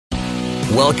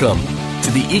Welcome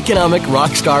to the Economic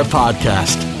Rockstar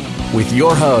Podcast with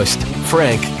your host,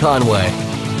 Frank Conway,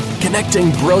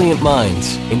 connecting brilliant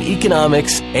minds in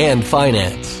economics and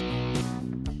finance.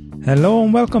 Hello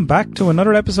and welcome back to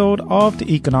another episode of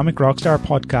the Economic Rockstar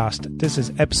Podcast. This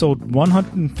is episode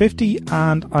 150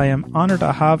 and I am honoured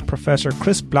to have Professor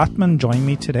Chris Blattman join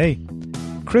me today.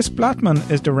 Chris Blattman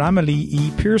is the Ramilly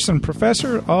E. Pearson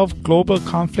Professor of Global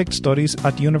Conflict Studies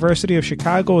at the University of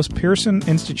Chicago's Pearson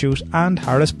Institute and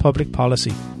Harris Public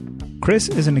Policy. Chris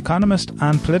is an economist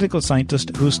and political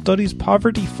scientist who studies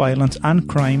poverty, violence and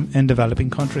crime in developing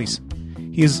countries.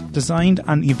 He has designed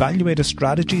and evaluated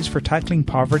strategies for tackling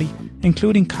poverty,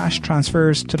 including cash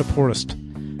transfers to the poorest.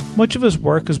 Much of his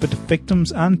work is with the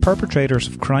victims and perpetrators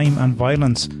of crime and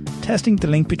violence, testing the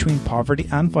link between poverty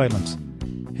and violence.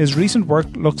 His recent work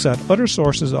looks at other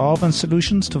sources of and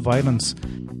solutions to violence.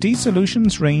 These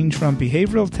solutions range from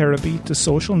behavioural therapy to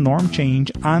social norm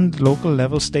change and local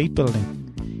level state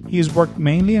building. He has worked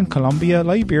mainly in Colombia,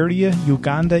 Liberia,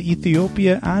 Uganda,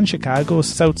 Ethiopia and Chicago's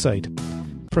South Side.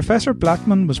 Professor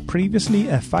Blattman was previously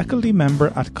a faculty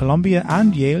member at Columbia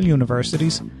and Yale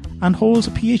universities and holds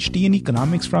a PhD in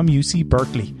economics from UC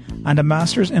Berkeley and a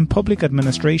master's in public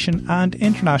administration and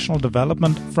international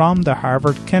development from the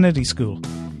Harvard Kennedy School.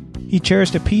 He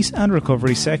chairs the Peace and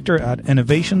Recovery Sector at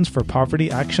Innovations for Poverty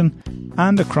Action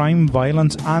and the Crime,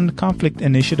 Violence and Conflict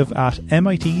Initiative at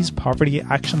MIT's Poverty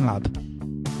Action Lab.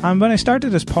 And when I started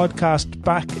this podcast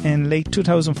back in late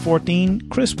 2014,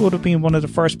 Chris would have been one of the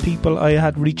first people I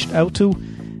had reached out to,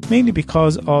 mainly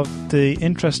because of the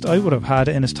interest I would have had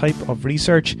in his type of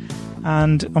research.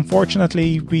 And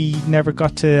unfortunately, we never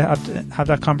got to have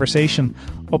that conversation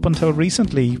up until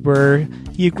recently, where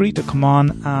he agreed to come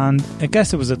on. And I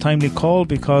guess it was a timely call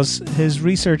because his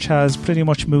research has pretty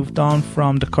much moved on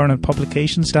from the current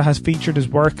publications that has featured his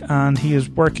work, and he is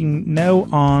working now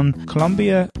on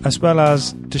Colombia as well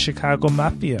as the Chicago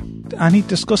Mafia. And he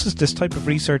discusses this type of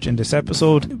research in this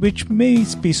episode, which may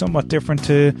be somewhat different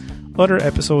to other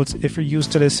episodes if you're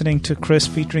used to listening to Chris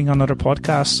featuring on other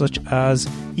podcasts such as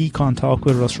Econ Talk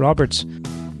with Russ Roberts.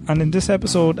 And in this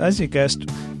episode, as you guessed,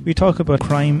 we talk about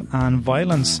crime and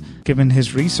violence given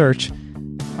his research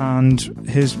and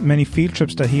his many field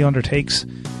trips that he undertakes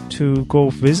to go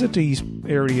visit these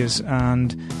areas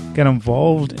and get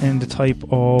involved in the type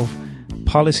of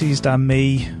policies that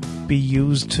may be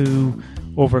used to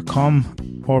overcome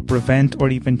or prevent or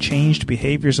even change the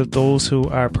behaviours of those who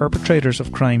are perpetrators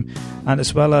of crime, and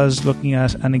as well as looking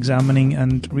at and examining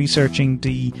and researching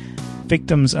the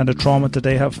victims and the trauma that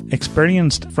they have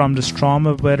experienced from this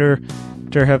trauma, whether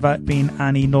there have been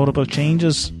any notable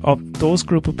changes of those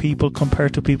group of people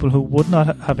compared to people who would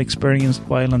not have experienced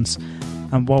violence,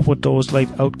 and what would those life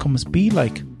outcomes be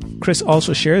like. Chris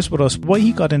also shares with us why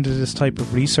he got into this type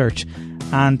of research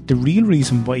and the real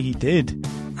reason why he did.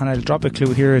 And I'll drop a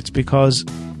clue here, it's because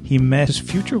he met his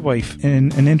future wife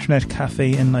in an internet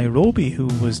cafe in Nairobi who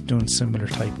was doing similar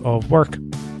type of work.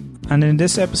 And in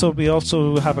this episode we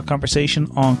also have a conversation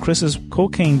on Chris's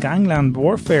cocaine gangland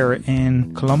warfare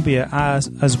in Colombia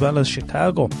as well as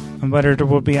Chicago, and whether there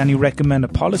will be any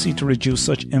recommended policy to reduce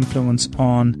such influence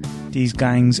on these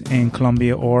gangs in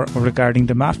Colombia or regarding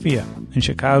the Mafia in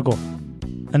Chicago.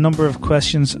 A number of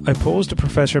questions I posed to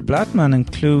Professor Blattman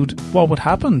include what would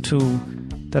happen to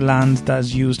the land that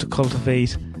is used to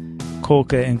cultivate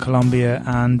coca in Colombia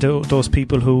and those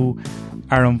people who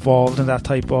are involved in that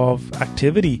type of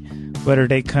activity, whether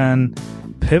they can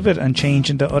pivot and change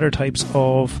into other types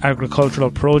of agricultural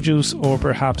produce or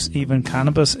perhaps even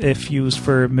cannabis if used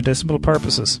for medicinal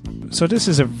purposes. So this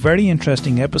is a very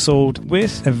interesting episode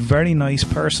with a very nice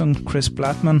person, Chris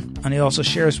Blattman, and he also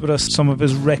shares with us some of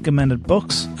his recommended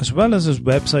books as well as his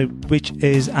website, which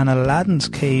is an Aladdin's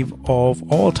cave of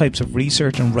all types of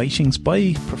research and writings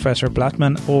by Professor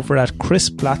Blattman over at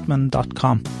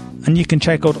chrisblattman.com. And you can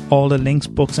check out all the links,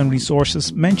 books and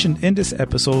resources mentioned in this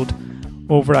episode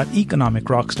over at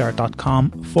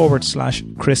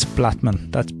economicrockstar.com/Chris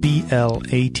Blattman. That's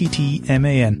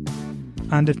BLATTMAN.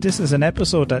 And if this is an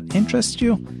episode that interests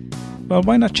you, well,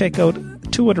 why not check out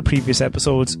 2 other previous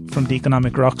episodes from the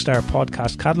Economic Rockstar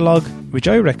podcast catalogue, which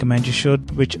I recommend you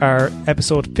should, which are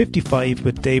episode 55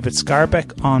 with David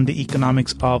Scarbeck on the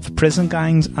economics of prison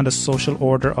gangs and the social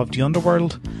order of the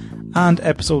underworld, and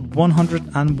episode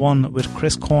 101 with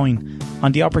Chris Coyne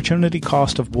on the opportunity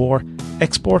cost of war,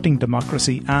 exporting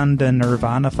democracy and the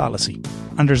nirvana fallacy.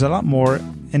 And there's a lot more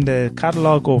in the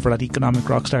catalogue over at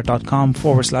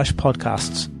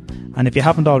economicrockstar.com/podcasts. And if you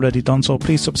haven't already done so,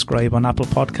 please subscribe on Apple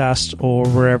Podcasts or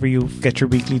wherever you get your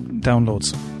weekly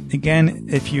downloads. Again,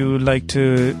 if you like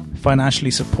to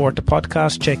financially support the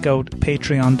podcast, check out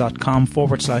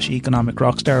patreon.com/economic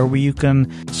rockstar, where you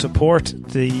can support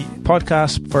the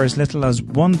podcast for as little as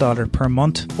 $1 per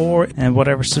month or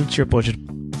whatever suits your budget.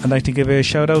 I'd like to give a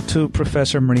shout out to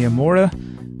Professor Maria Mora,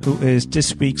 who is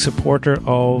this week's supporter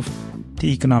of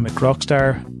the Economic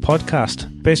Rockstar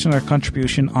podcast, based on her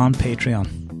contribution on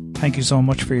Patreon. Thank you so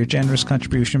much for your generous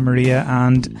contribution, Maria.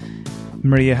 And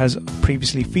Maria has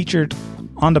previously featured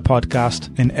on the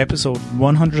podcast in episode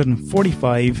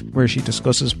 145, where she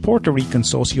discusses Puerto Rican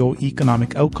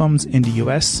socio-economic outcomes in the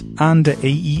US and the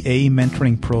AEA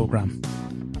mentoring program.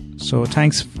 So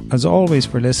thanks as always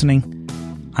for listening,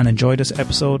 and enjoy this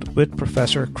episode with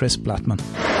Professor Chris Blattman.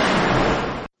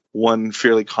 One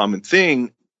fairly common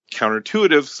thing,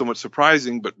 counterintuitive, somewhat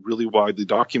surprising, but really widely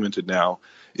documented now,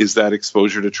 is that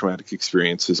exposure to traumatic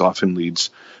experiences often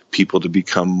leads people to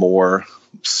become more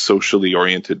socially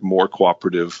oriented, more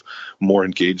cooperative, more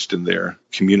engaged in their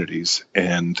communities.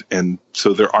 And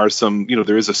so there are some,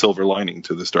 there is a silver lining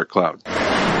to this dark cloud.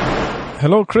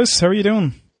 Hello, Chris. How are you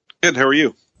doing? Good. How are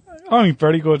you? I'm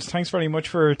very good. Thanks very much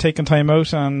for taking time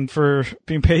out and for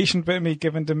being patient with me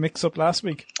given the mix-up last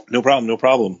week. No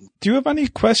problem. Do you have any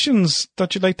questions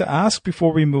that you'd like to ask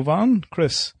before we move on,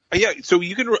 Chris? Yeah, so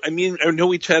you can, I know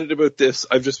we chatted about this.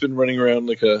 I've just been running around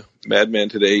like a madman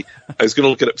today. I was going to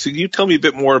look it up. So can you tell me a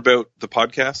bit more about the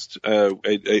podcast?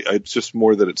 It's just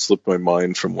more that it slipped my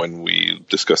mind from when we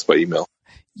discussed by email.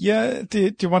 Yeah,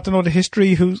 do you want to know the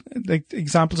history,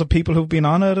 examples of people who've been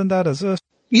on it and that, is it?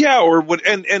 Yeah, or what,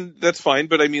 and that's fine,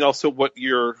 but I mean also what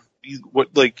your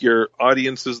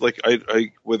audience is like,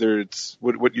 whether it's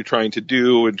what you're trying to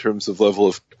do in terms of level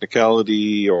of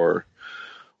technicality or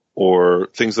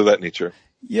things of that nature.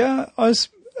 Yeah, I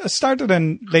started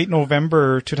in late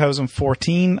November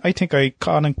 2014. I think I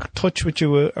got in touch with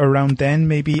you around then,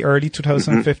 maybe early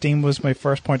 2015 was my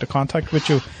first point of contact with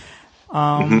you.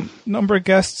 Number of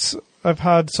guests, I've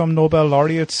had some Nobel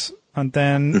laureates, and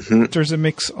then there's a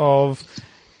mix of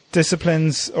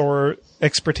disciplines or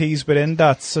expertise within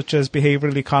that, such as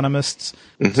behavioral economists.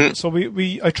 So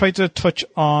I tried to touch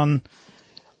on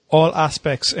all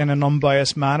aspects in an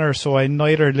unbiased manner. So I'm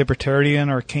neither libertarian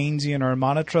or Keynesian or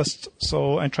monetarist.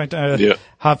 So I'm trying to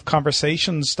have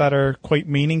conversations that are quite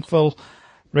meaningful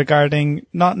regarding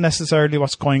not necessarily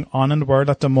what's going on in the world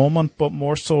at the moment, but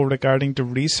more so regarding the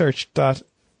research that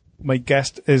my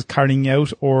guest is carrying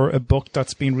out or a book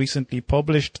that's been recently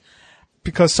published.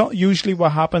 Because usually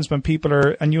what happens when people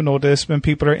are, and you know this, when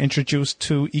people are introduced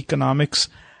to economics,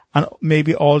 and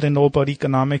maybe all they know about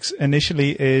economics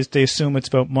initially is they assume it's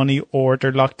about money, or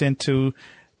they're locked into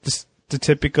the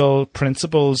typical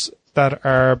principles that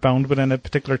are bound within a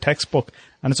particular textbook.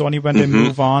 And it's only when they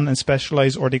move on and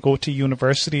specialize, or they go to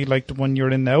university like the one you're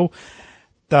in now,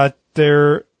 that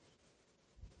they're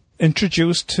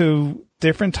introduced to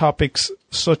different topics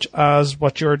such as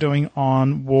what you're doing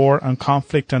on war and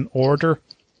conflict and order.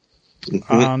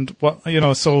 And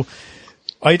so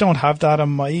I don't have that in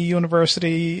my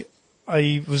university.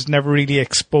 I was never really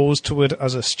exposed to it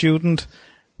as a student.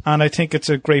 And I think it's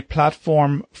a great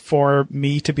platform for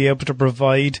me to be able to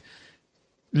provide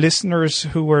listeners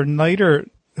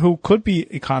who could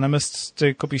be economists,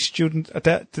 they could be students,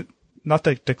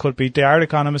 they are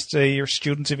economists, they are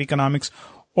students of economics,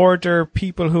 or they're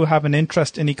people who have an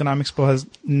interest in economics but has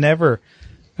never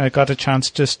got a chance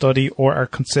to study or are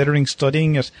considering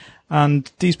studying it.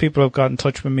 And these people have got in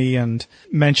touch with me and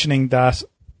mentioning that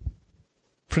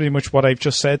pretty much what I've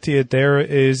just said to you there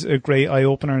is a great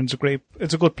eye-opener, and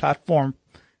it's a good platform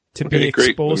to be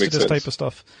exposed to this type of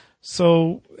stuff.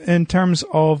 So in terms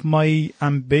of my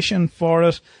ambition for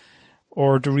it,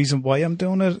 or the reason why I'm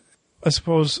doing it, I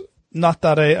suppose not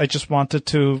that I just wanted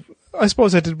to, I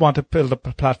suppose I did want to build up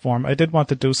a platform. I did want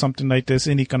to do something like this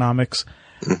in economics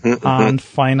and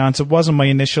finance. It wasn't my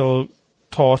initial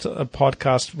thought a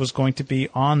podcast was going to be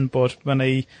on, but when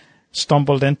I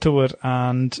stumbled into it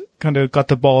and kind of got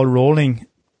the ball rolling,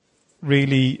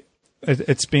 really,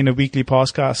 it's been a weekly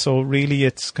podcast. So really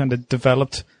it's kind of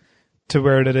developed to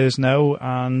where it is now.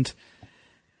 And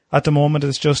at the moment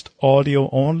it's just audio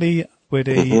only with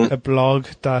a blog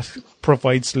that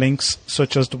provides links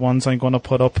such as the ones I'm going to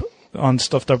put up on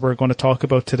stuff that we're going to talk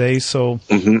about today. So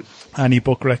any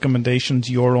book recommendations,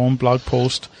 your own blog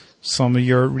post, some of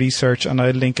your research, and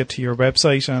I'll link it to your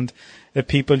website. And if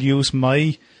people use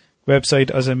my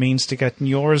website as a means to getting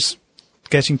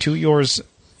to yours,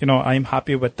 I'm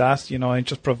happy with that. I'm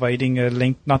just providing a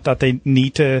link, not that they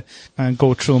need to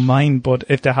go through mine, but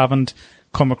if they haven't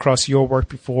come across your work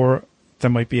before, they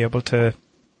might be able to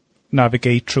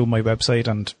navigate through my website.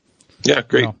 And yeah,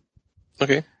 great.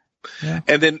 Okay. Yeah.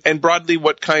 And broadly,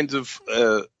 what kinds of,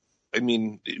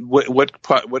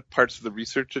 what parts of the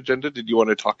research agenda did you want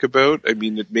to talk about? I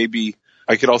mean, it may be,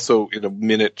 I could also in a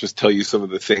minute just tell you some of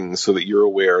the things so that you're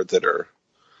aware that are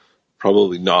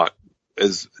probably not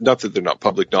that they're not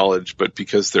public knowledge, but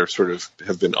because they're sort of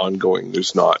have been ongoing,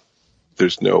 there's not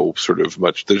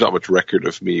much record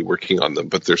of me working on them,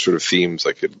 but they're sort of themes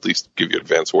I could at least give you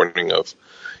advance warning of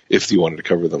if you wanted to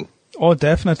cover them. Oh,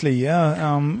 definitely,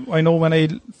 yeah. I know when I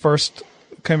first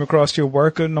came across your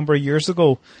work a number of years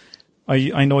ago,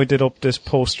 I know I did up this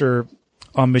poster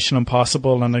on Mission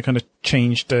Impossible, and I kind of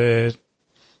changed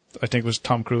I think it was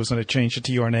Tom Cruise, and I changed it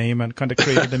to your name and kind of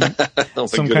created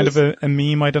kind of a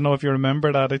meme. I don't know if you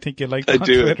remember that. I think you liked it on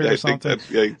Twitter or something.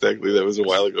 Yeah, exactly. That was a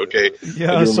while ago. Okay.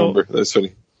 Yeah, I do remember. That's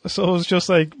funny. So it was just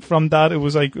like, from that, it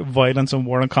was like violence and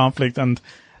war and conflict, and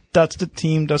that's the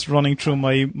theme that's running through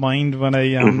my mind when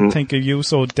I think of you.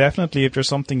 So definitely, if there's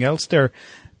something else there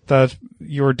that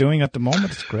you're doing at the moment,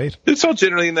 it's great. It's all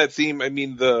generally in that theme. I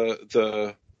mean,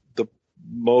 the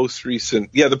most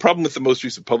recent, the problem with the most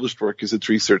recent published work is it's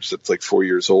research that's like 4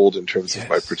 years old in terms of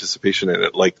my participation in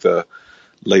it, like the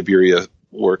Liberia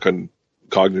work on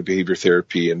cognitive behavior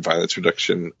therapy and violence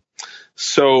reduction.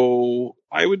 So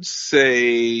I would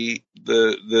say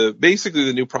basically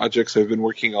the new projects I've been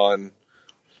working on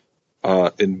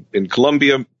in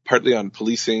Colombia, partly on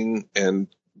policing and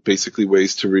basically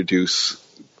ways to reduce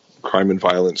crime and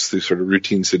violence through sort of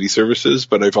routine city services.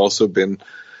 But I've also been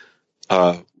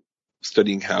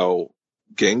studying how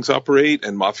gangs operate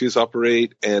and mafias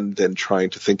operate, and then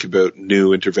trying to think about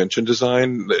new intervention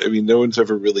design. I mean, no one's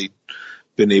ever really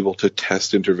been able to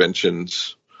test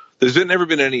interventions. There's never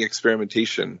been any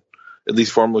experimentation, at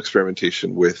least formal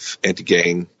experimentation, with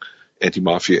anti-gang,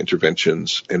 anti-mafia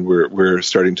interventions, and we're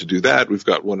starting to do that. We've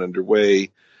got one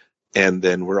underway, and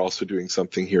then we're also doing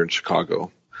something here in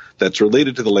Chicago that's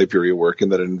related to the Liberia work,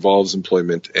 and that involves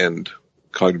employment and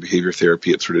cognitive behavior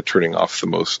therapy at sort of turning off the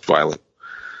most violent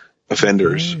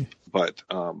offenders. But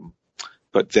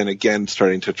then again,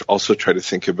 starting to also try to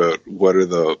think about what are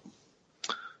the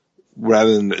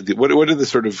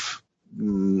sort of,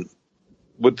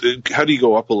 how do you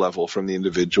go up a level from the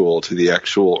individual to the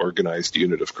actual organized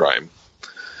unit of crime,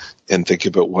 and think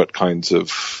about what kinds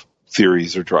of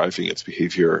theories are driving its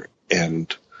behavior,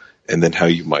 and then how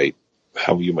you might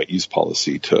use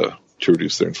policy to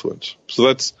reduce their influence. So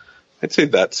I'd say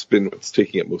that's been what's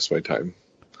taking up most of my time.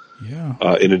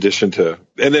 Yeah. In addition to,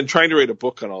 and then trying to write a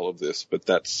book on all of this, but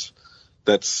that's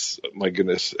my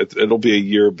goodness, it'll be a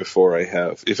year before I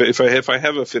have. If I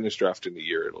have a finished draft in a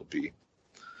year, it'll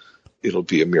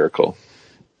be a miracle.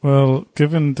 Well,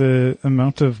 given the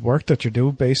amount of work that you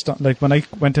do, based on, like, when I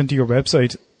went into your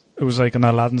website, it was like an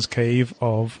Aladdin's cave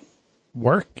of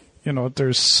work. You know,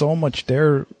 there's so much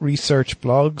there, research,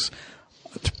 blogs.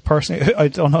 Personally, I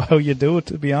don't know how you do it,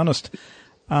 to be honest.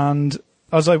 And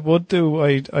as I would do,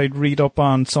 I'd read up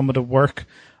on some of the work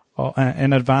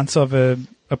in advance of a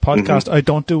podcast. I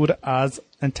don't do it as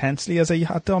intensely as I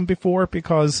had done before,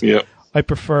 because I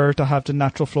prefer to have the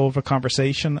natural flow of a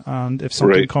conversation. And if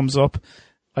something comes up,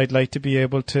 I'd like to be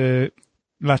able to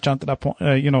latch onto that point,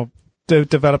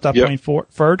 develop that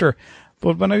point further.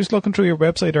 But when I was looking through your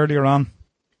website earlier on,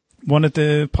 one of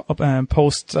the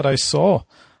posts that I saw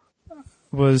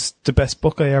was the best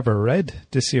book I ever read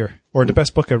this year, or the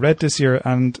best book I read this year,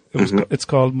 and it's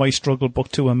called My Struggle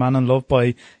Book 2, A Man in Love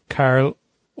by Karl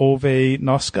Ove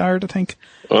Knausgaard, I think.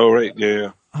 Oh, right,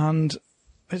 yeah. And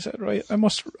I said, right, I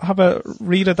must have a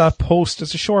read of that post.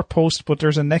 It's a short post, but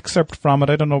there's an excerpt from it.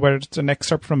 I don't know whether it's an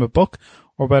excerpt from a book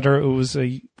or whether it was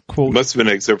a quote. It must have been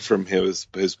an excerpt from his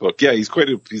book. Yeah, he's quite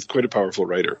a powerful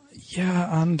writer.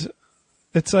 Yeah, and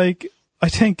it's like, I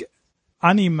think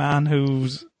any man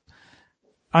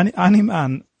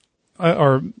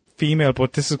or female,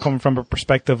 but this is coming from a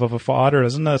perspective of a father,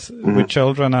 isn't it, with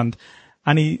children,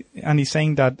 and he's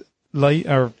saying that life,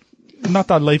 or not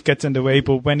that life gets in the way,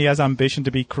 but when he has ambition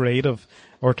to be creative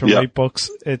or to write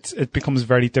books, it becomes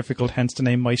very difficult, hence the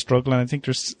name My Struggle. And I think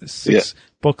there's 6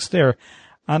 books there.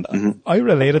 And I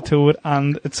related to it,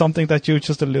 and it's something that you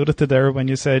just alluded to there when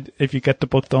you said if you get the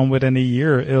book done within a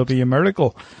year, it'll be a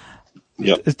miracle.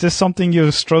 Yep. Is this something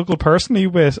you struggle personally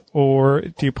with, or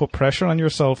do you put pressure on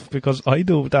yourself? Because I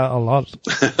do that a lot.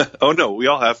 Oh no, we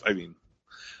all have. I mean,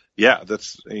 I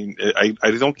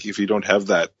don't. If you don't have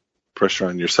that pressure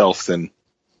on yourself, then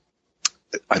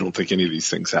I don't think any of these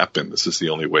things happen. This is the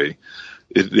only way.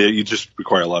 You just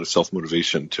require a lot of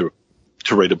self-motivation to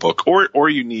write a book, or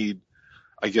you need,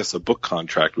 I guess, a book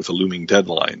contract with a looming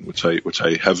deadline, which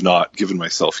I have not given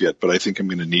myself yet, but I think I'm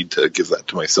going to need to give that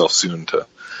to myself soon to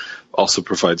also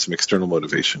provide some external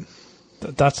motivation.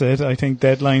 That's it. I think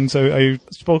deadlines. I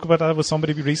spoke about that with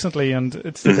somebody recently, and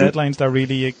it's the deadlines that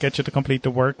really get you to complete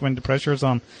the work when the pressure's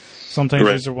on. Sometimes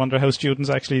you just wonder how students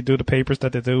actually do the papers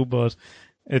that they do, but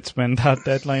it's when that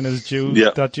deadline is due,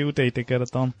 that due date, they get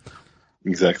it done.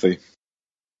 Exactly.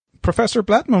 Professor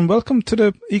Blattman, welcome to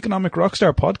the Economic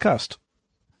Rockstar podcast.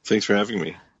 Thanks for having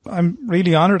me. I'm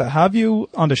really honored to have you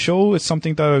on the show. It's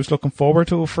something that I was looking forward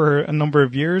to for a number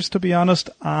of years, to be honest.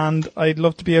 And I'd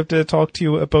love to be able to talk to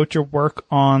you about your work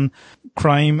on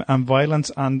crime and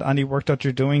violence and any work that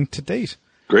you're doing to date.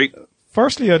 Great.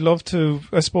 Firstly, I'd love to,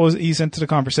 I suppose, ease into the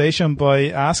conversation by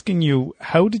asking you,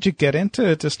 how did you get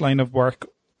into this line of work?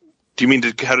 Do you mean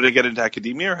how did I get into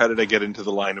academia, or how did I get into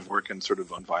the line of work and sort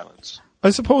of on violence?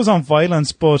 I suppose on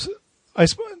violence, but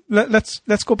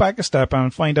let's go back a step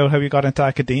and find out how you got into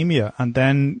academia. And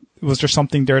then was there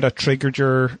something there that triggered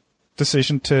your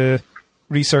decision to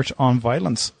research on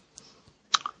violence?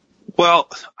 Well,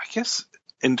 I guess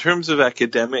in terms of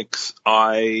academics,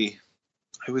 I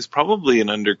was probably an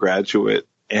undergraduate,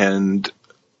 and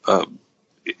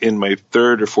in my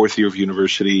third or fourth year of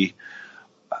university,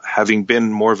 having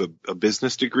been more of a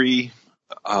business degree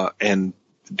and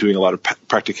doing a lot of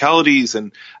practicalities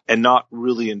and not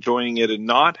really enjoying it, and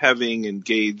not having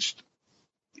engaged,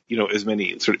 as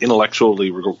many sort of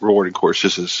intellectually rewarding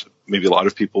courses as maybe a lot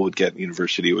of people would get in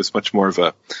university. It was much more of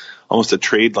almost a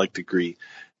trade-like degree.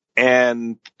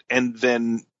 And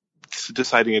then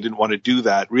deciding I didn't want to do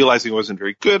that, realizing I wasn't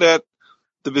very good at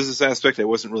the business aspect, I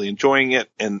wasn't really enjoying it,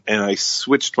 and I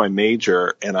switched my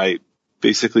major, and I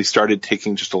basically started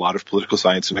taking just a lot of political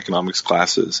science and economics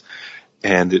classes.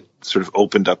 And it sort of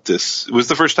opened up this. It was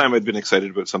the first time I'd been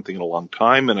excited about something in a long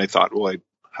time. And I thought, well,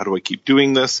 how do I keep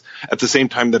doing this? At the same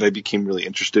time that I became really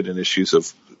interested in issues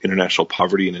of international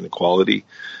poverty and inequality,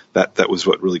 that was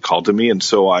what really called to me. And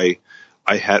so I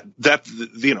had that,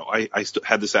 I still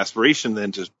had this aspiration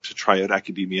then to try out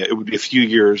academia. It would be a few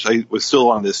years. I was still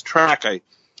on this track. I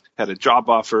had a job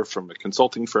offer from a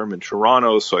consulting firm in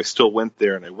Toronto. So I still went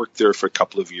there, and I worked there for a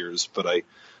couple of years, but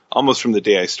almost from the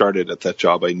day I started at that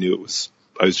job, I knew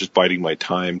I was just biding my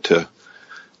time to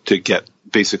get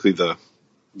basically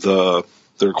the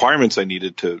requirements I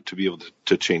needed to be able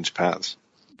to change paths.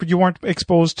 But you weren't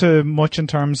exposed to much in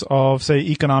terms of, say,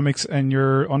 economics in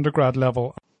your undergrad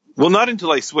level. Well, not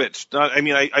until I switched.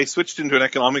 I switched into an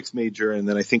economics major, and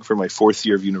then I think for my fourth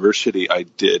year of university, I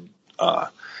did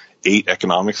 8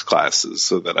 economics classes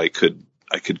so that I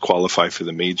could qualify for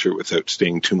the major without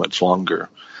staying too much longer.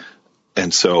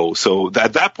 And so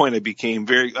at that point I became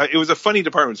it was a funny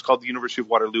department. It's called the University of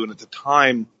Waterloo. And at the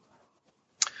time,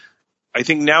 I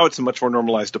think now it's a much more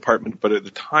normalized department, but at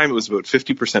the time it was about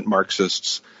 50%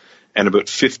 Marxists and about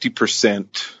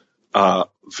 50%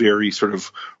 very sort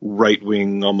of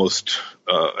right-wing, almost,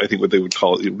 I think what they would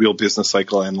call it, real business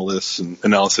cycle analysts and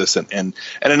analysis and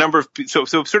a number of, so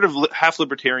sort of half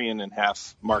libertarian and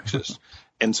half Marxist.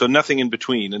 And so nothing in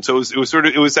between. And so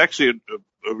it was actually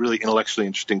a really intellectually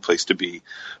interesting place to be.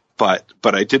 But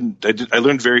I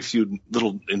learned very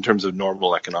little in terms of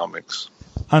normal economics.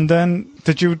 And then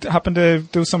did you happen to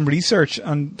do some research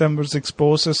and then was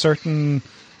exposed to certain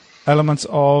elements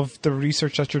of the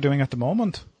research that you're doing at the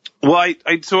moment? Well, I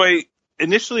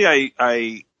initially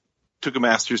took a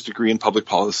master's degree in public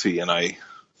policy, and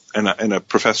a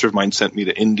professor of mine sent me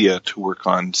to India to work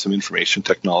on some information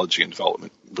technology and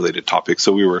development related topics.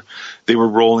 So they were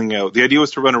rolling out. The idea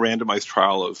was to run a randomized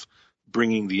trial of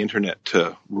bringing the internet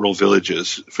to rural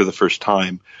villages for the first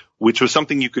time, which was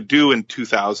something you could do in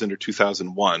 2000 or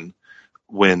 2001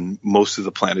 when most of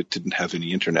the planet didn't have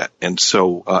any internet. And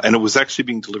so, and it was actually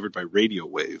being delivered by radio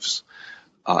waves.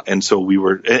 And so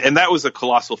and that was a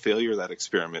colossal failure, that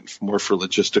experiment, more for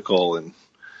logistical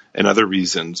and other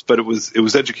reasons, but it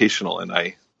was educational, and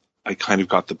I kind of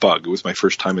got the bug. It was my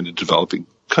first time in a developing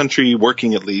country,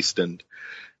 working at least, and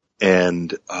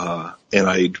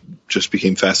I just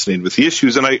became fascinated with the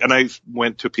issues, and I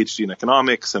went to a PhD in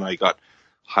economics, and I got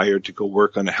hired to go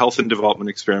work on a health and development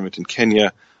experiment in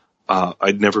Kenya.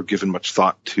 I'd never given much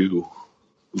thought to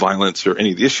violence or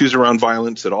any of the issues around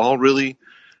violence at all, really.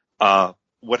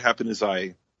 What happened is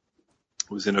I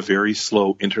was in a very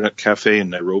slow internet cafe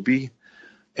in Nairobi,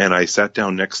 and I sat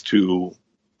down next to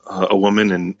a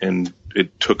woman, and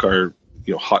it took our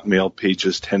Hotmail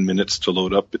pages 10 minutes to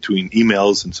load up between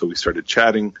emails, and so we started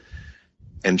chatting.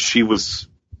 And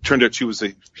turned out she was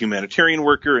a humanitarian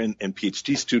worker and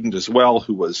PhD student as well,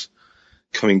 who was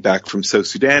coming back from South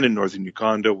Sudan and northern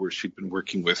Uganda, where she'd been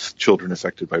working with children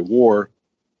affected by war.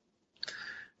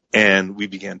 And we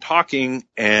began talking,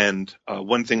 and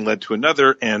one thing led to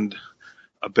another, and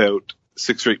about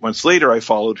 6 or 8 months later, I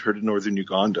followed her to northern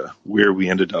Uganda, where we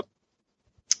ended up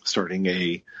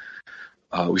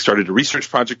we started a research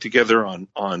project together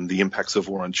on the impacts of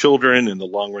war on children and the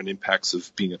long run impacts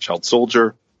of being a child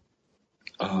soldier.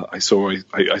 I sort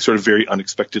of very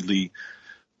unexpectedly,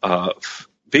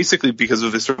 basically because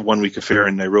of this sort of 1 week affair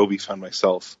in Nairobi, found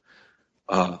myself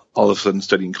all of a sudden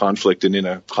studying conflict and in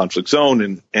a conflict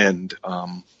zone and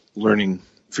learning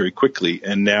very quickly.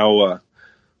 And now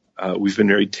we've been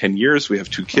married 10 years. We have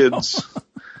 2 kids.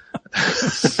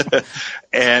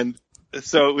 And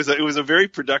so it was a very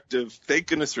productive, thank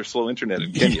goodness for slow internet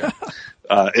in Kenya,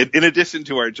 in addition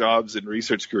to our jobs and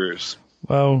research careers.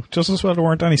 Wow, just as well there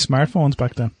weren't any smartphones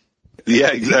back then.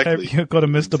 Yeah, exactly. You could have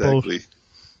missed the boat.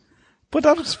 But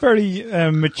that was very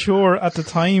mature at the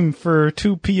time for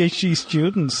 2 PhD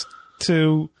students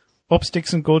to up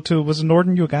sticks and go to, was it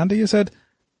Northern Uganda, you said?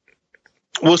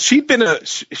 Well, she'd been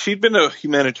a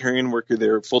humanitarian worker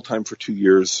there full time for 2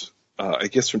 years, I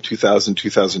guess from 2000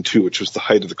 2002, which was the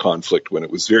height of the conflict when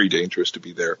it was very dangerous to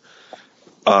be there,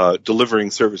 delivering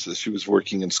services. She was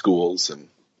working in schools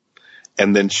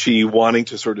and then she wanting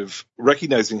to sort of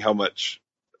recognizing how much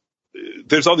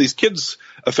there's all these kids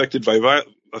affected by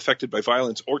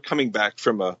violence or coming back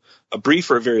from a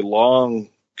brief or a very long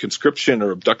conscription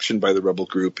or abduction by the rebel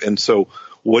group. And so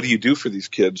what do you do for these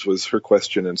kids was her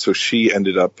question. And so she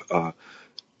ended up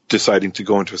deciding to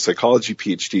go into a psychology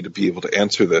PhD to be able to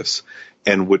answer this,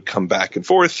 and would come back and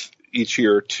forth each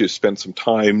year to spend some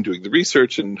time doing the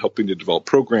research and helping to develop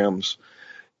programs.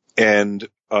 And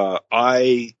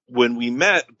when we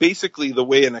met, basically the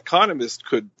way an economist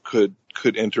could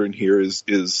enter in here is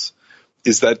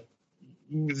that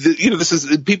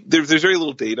there's very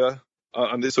little data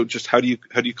on this. So just how do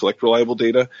you collect reliable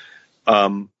data?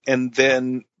 And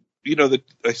then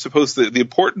I suppose the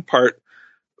important part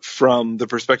from the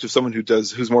perspective of someone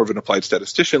who's more of an applied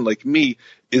statistician like me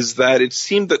is that it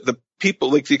seemed that the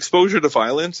people, like the exposure to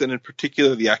violence and in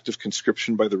particular the act of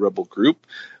conscription by the rebel group,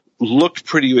 looked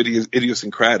pretty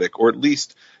idiosyncratic, or at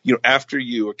least, after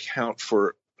you account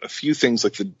for a few things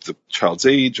like the child's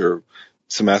age or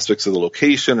some aspects of the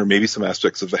location or maybe some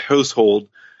aspects of the household,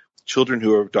 children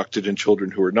who are abducted and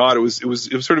children who are not, it was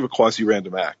sort of a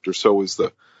quasi-random act, or so was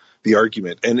the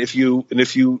argument. And if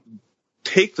you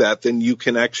take that, then you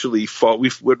can actually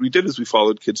what we did is we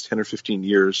followed kids 10 or 15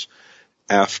 years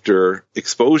after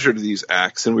exposure to these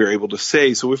acts, and we were able to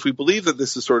say, so if we believe that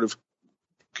this is sort of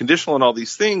conditional on all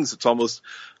these things, it's almost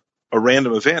a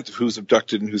random event of who's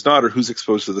abducted and who's not, or who's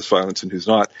exposed to this violence and who's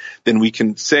not, then we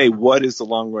can say what is the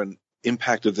long run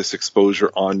impact of this exposure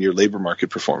on your labor market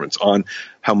performance, on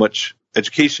how much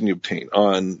education you obtain,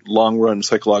 on long run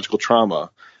psychological trauma,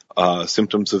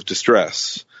 symptoms of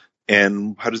distress,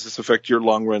 and how does this affect your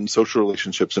long run social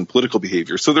relationships and political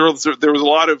behavior. So there was a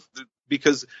lot of,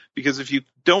 because if you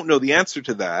don't know the answer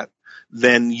to that,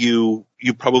 then you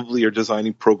probably are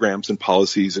designing programs and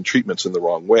policies and treatments in the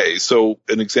wrong way. So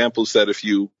an example is that if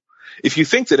you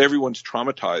think that everyone's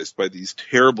traumatized by these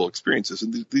terrible experiences,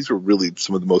 and these are really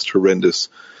some of the most horrendous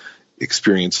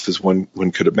experiences one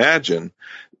could imagine,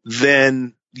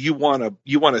 then you want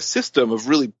a system of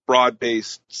really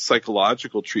broad-based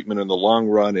psychological treatment in the long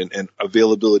run and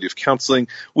availability of counseling,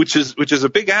 which is a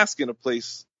big ask in a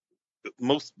place.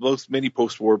 Many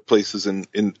post-war places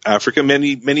in Africa,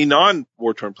 many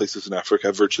non-war-torn places in Africa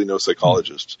have virtually no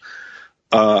psychologists.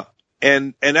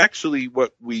 And actually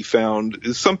what we found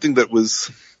is something that was,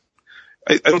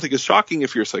 I don't think is shocking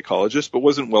if you're a psychologist, but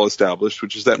wasn't well established,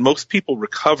 which is that most people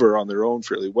recover on their own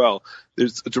fairly well.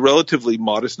 It's a relatively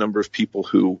modest number of people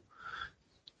who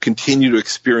continue to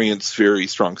experience very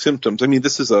strong symptoms. I mean,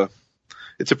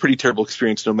 it's a pretty terrible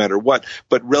experience no matter what,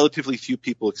 but relatively few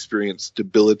people experience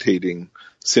debilitating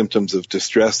symptoms of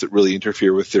distress that really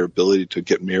interfere with their ability to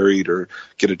get married or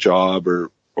get a job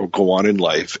or go on in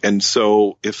life. And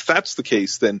so if that's the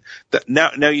case, then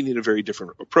now you need a very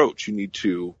different approach. You need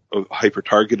a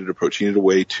hyper-targeted approach. You need a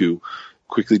way to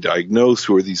quickly diagnose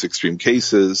who are these extreme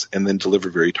cases and then deliver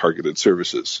very targeted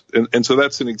services. And so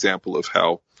that's an example of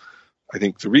how I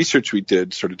think the research we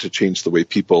did started to change the way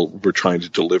people were trying to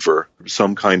deliver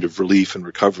some kind of relief and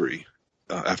recovery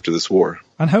after this war.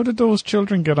 And how did those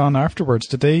children get on afterwards?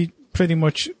 Did they pretty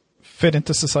much fit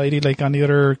into society like any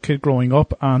other kid growing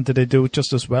up, and did they do it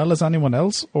just as well as anyone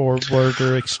else, or were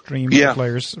there extreme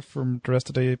outliers from the rest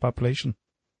of the population?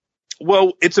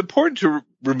 Well, it's important to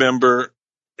remember,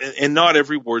 and not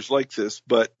every war is like this,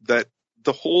 but that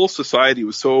the whole society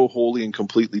was so wholly and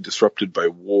completely disrupted by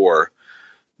war.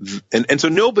 And so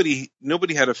nobody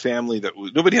had a family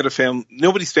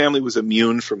nobody's family was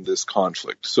immune from this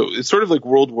conflict. So it's sort of like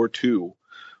World War II,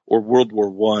 or World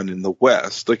War I in the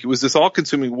West. Like, it was this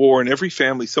all-consuming war, and every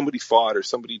family, somebody fought or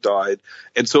somebody died.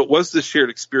 And so it was this shared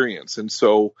experience. And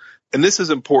this is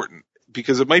important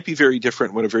because it might be very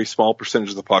different when a very small percentage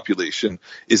of the population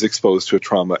is exposed to a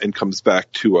trauma and comes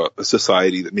back to a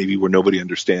society that maybe where nobody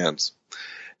understands.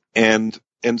 And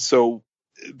so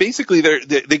basically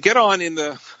they get on in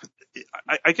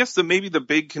I guess maybe the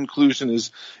big conclusion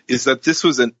is that this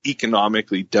was an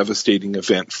economically devastating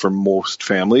event for most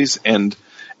families, and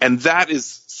that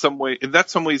is some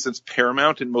ways it's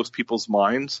paramount in most people's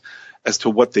minds as to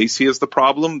what they see as the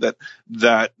problem,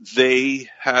 that they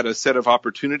had a set of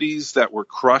opportunities that were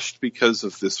crushed because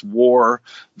of this war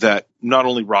that not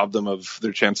only robbed them of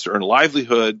their chance to earn a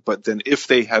livelihood, but then if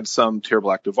they had some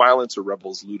terrible act of violence, or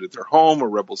rebels looted their home, or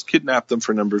rebels kidnapped them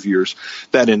for a number of years,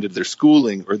 that ended their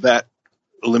schooling, or that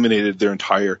eliminated their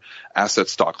entire asset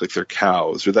stock, like their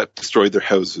cows, or that destroyed their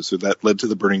houses, or that led to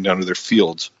the burning down of their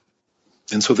fields.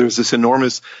 And so there was this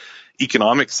enormous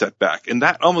economic setback, and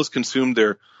that almost consumed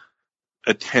their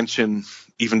attention,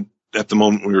 even at the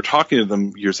moment we were talking to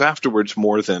them years afterwards,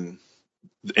 more than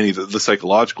any of the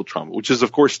psychological trauma, which is,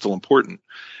 of course, still important.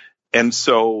 And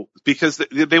so, because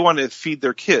they want to feed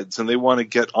their kids, and they want to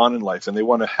get on in life, and they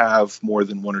want to have more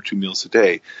than 1 or 2 meals a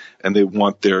day, and they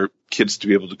want their kids to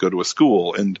be able to go to a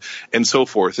school, and so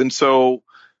forth. And so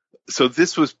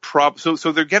this was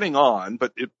so they're getting on,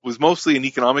 but it was mostly an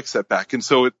economic setback. And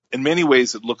so in many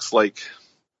ways, it looks like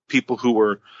people who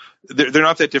were, they're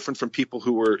not that different from people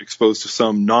who were exposed to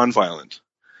some nonviolent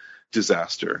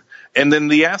disaster. And then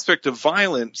the aspect of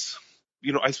violence,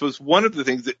 I suppose one of the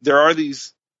things that there are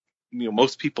these,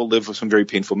 most people live with some very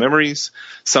painful memories.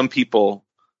 Some people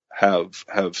have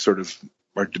sort of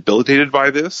are debilitated by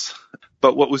this.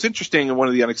 But what was interesting, and one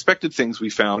of the unexpected things we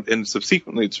found, and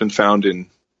subsequently it's been found in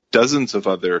dozens of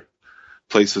other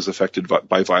places affected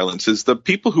by violence, is the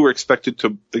people who are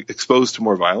exposed to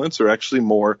more violence are actually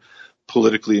more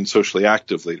politically and socially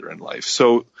active later in life.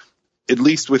 So at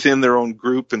least within their own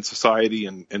group and society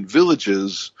and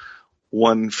villages,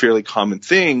 one fairly common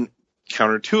thing,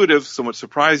 counterintuitive, somewhat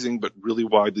surprising, but really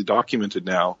widely documented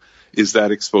now, is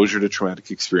that exposure to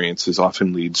traumatic experiences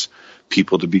often leads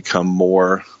people to become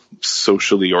more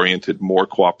socially oriented, more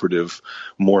cooperative,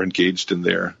 more engaged in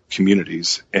their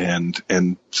communities. And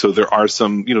so there are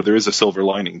some, there is a silver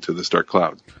lining to this dark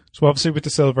cloud. So obviously with the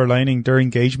silver lining, their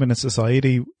engagement in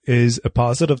society is a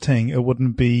positive thing. It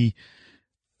wouldn't be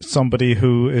somebody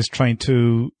who is trying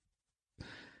to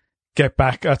get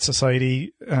back at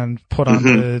society and put on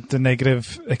the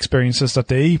negative experiences that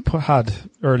they had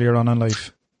earlier on in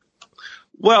life.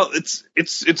 Well,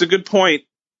 it's a good point.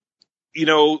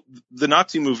 The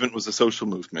Nazi movement was a social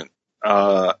movement,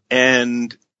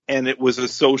 and it was a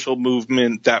social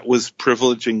movement that was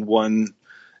privileging one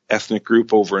ethnic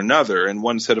group over another and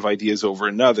one set of ideas over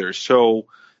another. So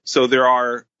there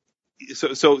are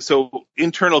so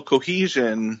internal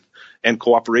cohesion and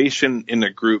cooperation in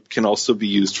a group can also be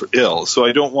used for ill. So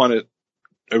I don't want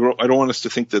us to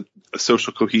think that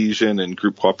social cohesion and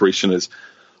group cooperation is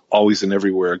always and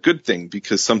everywhere a good thing,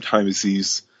 because sometimes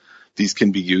these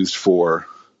can be used for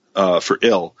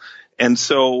ill. And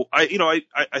so I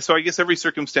guess every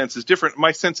circumstance is different.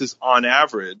 My sense is, on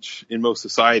average, in most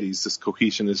societies, this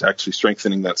cohesion is actually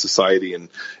strengthening that society,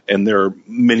 and there are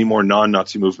many more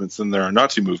non-Nazi movements than there are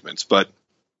Nazi movements. But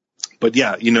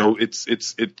yeah,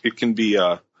 it can be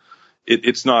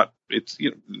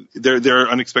there are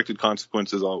unexpected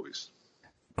consequences always.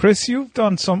 Chris, you've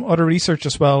done some other research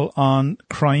as well on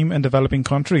crime in developing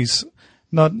countries.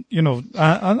 Not,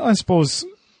 I suppose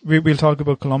we'll talk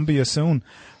about Colombia soon,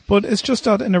 but it's just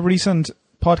that in a recent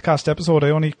podcast episode,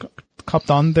 I only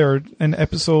copped on there in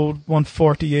episode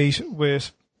 148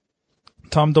 with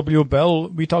Tom W. Bell.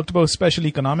 We talked about special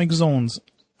economic zones,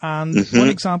 and one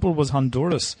example was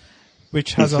Honduras,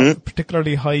 which has a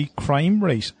particularly high crime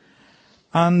rate.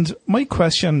 And my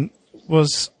question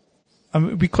was,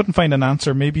 we couldn't find an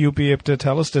answer. Maybe you'll be able to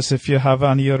tell us this if you have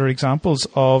any other examples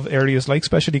of areas like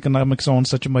special economic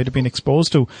zones that you might have been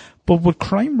exposed to. But would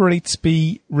crime rates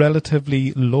be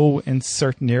relatively low in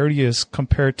certain areas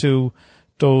compared to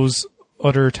those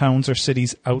other towns or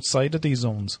cities outside of these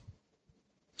zones?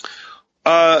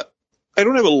 I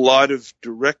don't have a lot of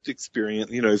direct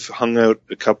experience. I've hung out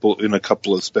in a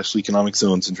couple of special economic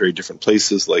zones in very different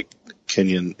places like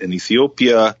Kenya and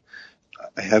Ethiopia.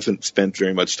 I haven't spent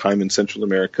very much time in Central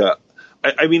America.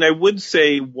 I mean, I would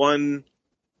say one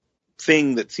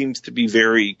thing that seems to be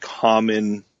very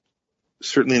common,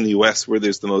 certainly in the U.S. where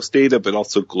there's the most data, but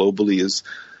also globally, is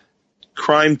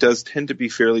crime does tend to be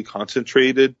fairly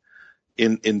concentrated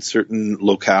in certain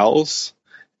locales.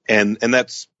 And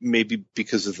that's maybe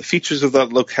because of the features of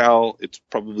that locale. It's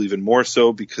probably even more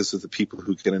so because of the people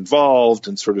who get involved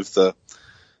and sort of the,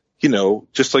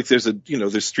 just like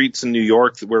there's streets in New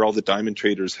York where all the diamond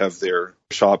traders have their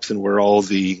shops and where all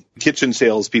the kitchen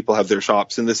sales people have their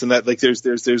shops and this and that. Like there's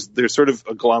sort of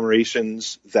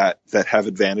agglomerations that have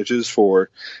advantages for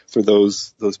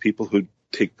those people who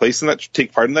take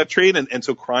part in that trade. And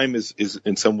so crime is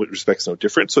in some respects no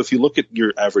different. So if you look at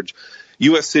your average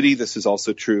U.S. city, this is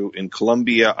also true in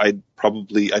Colombia. I'd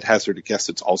hazard a guess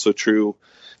it's also true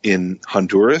in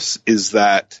Honduras, is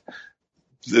that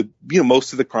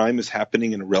most of the crime is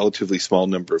happening in a relatively small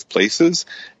number of places.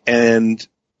 And,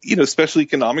 special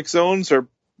economic zones are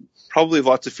probably have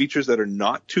lots of features that are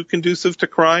not too conducive to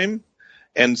crime.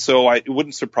 And so it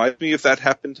wouldn't surprise me if that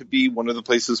happened to be one of the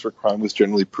places where crime was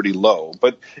generally pretty low.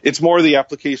 But it's more the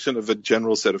application of a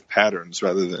general set of patterns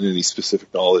rather than any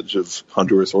specific knowledge of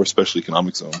Honduras or special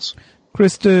economic zones.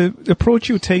 Chris, the approach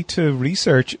you take to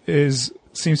research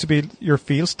seems to be your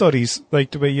field studies,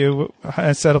 like the way you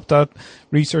set up that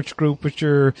research group with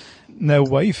your now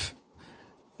wife.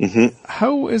 Mm-hmm.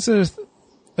 How is it,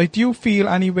 like, do you feel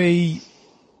anyway,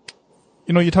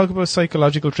 you talk about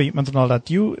psychological treatment and all that.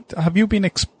 Have you been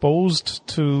exposed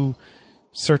to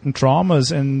certain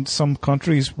traumas in some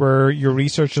countries where your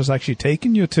research has actually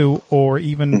taken you to, or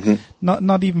even mm-hmm.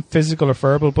 not even physical or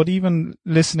verbal, but even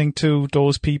listening to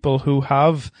those people who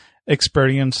have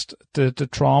experienced the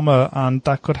trauma, and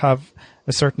that could have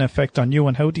a certain effect on you?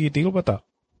 And how do you deal with that?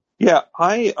 Yeah,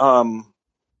 I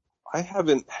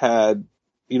haven't had,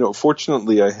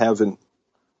 fortunately, I haven't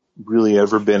really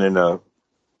ever been in a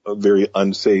very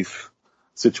unsafe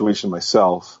situation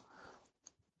myself.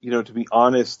 To be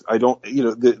honest, I don't,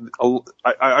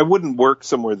 I wouldn't work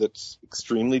somewhere that's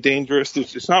extremely dangerous.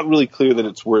 It's not really clear that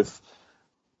it's worth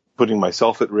putting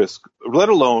myself at risk, let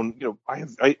alone,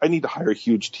 I need to hire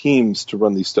huge teams to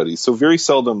run these studies. So very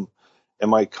seldom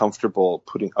am I comfortable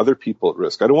putting other people at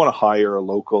risk. I don't want to hire a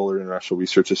local or international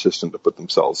research assistant to put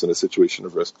themselves in a situation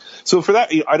of risk. So for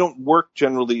that, I don't work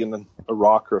generally in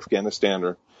Iraq or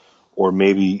Afghanistan or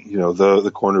maybe,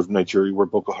 the corner of Nigeria where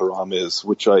Boko Haram is,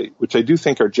 which I do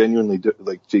think are genuinely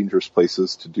dangerous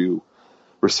places to do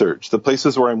research. The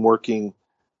places where I'm working,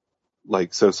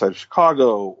 like south side of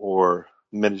Chicago or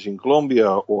Medellin, Colombia,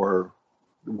 or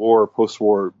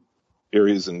post-war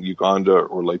areas in Uganda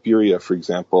or Liberia, for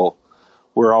example,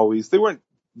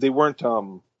 they weren't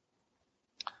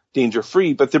danger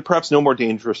free, but they're perhaps no more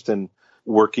dangerous than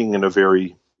working in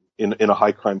a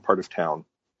high crime part of town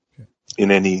in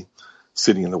any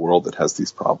city in the world that has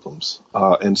these problems.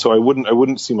 And so I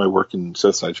wouldn't see my work in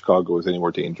Southside Chicago as any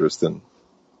more dangerous than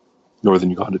northern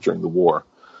Uganda during the war.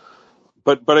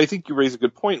 But I think you raise a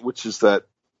good point, which is that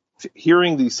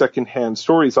hearing these secondhand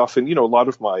stories often, a lot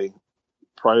of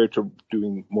prior to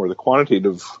doing more of the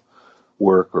quantitative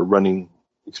work or running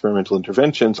experimental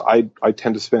interventions, I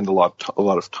tend to spend a lot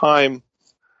of time.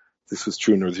 This was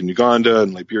true in northern Uganda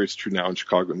and Liberia. It's true now in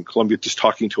Chicago and Colombia, just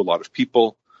talking to a lot of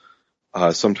people.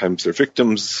 Sometimes they're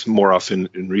victims. More often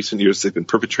in recent years, they've been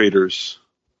perpetrators.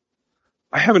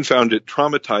 I haven't found it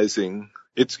traumatizing.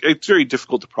 It's very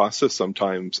difficult to process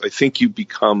sometimes. I think you do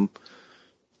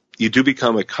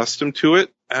become accustomed to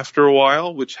it after a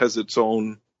while, which has its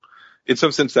own, in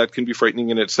some sense, that can be frightening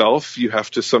in itself. You have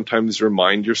to sometimes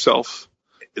remind yourself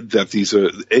that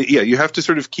you have to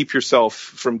sort of keep yourself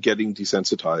from getting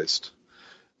desensitized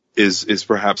is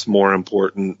perhaps more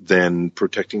important than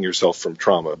protecting yourself from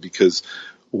trauma, because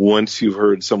once you've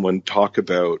heard someone talk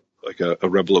about like a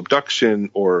rebel abduction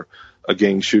or a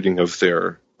gang shooting of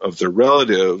their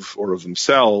relative or of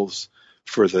themselves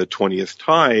for the 20th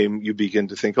time, you begin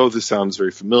to think, oh, this sounds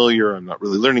very familiar. I'm not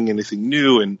really learning anything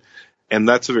new. And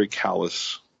that's a very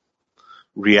callous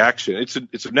reaction.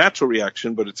 It's a natural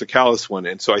reaction, but it's a callous one.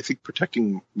 And so I think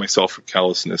protecting myself from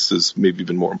callousness has maybe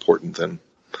been more important than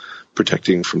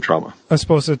protecting from trauma. I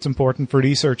suppose it's important for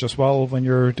research as well when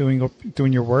you're doing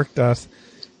your work that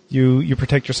you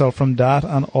protect yourself from that,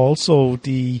 and also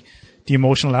the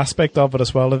emotional aspect of it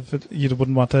as well. If you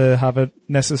wouldn't want to have it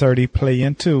necessarily play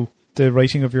into the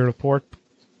writing of your report.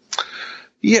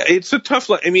 Yeah, it's a tough.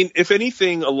 I mean, if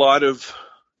anything,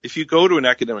 if you go to an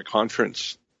academic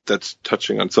conference that's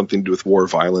touching on something to do with war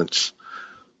violence,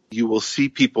 you will see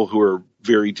people who are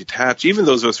very detached, even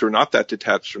those of us who are not that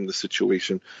detached from the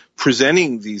situation,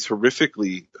 presenting these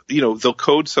horrifically, they'll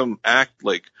code some act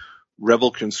like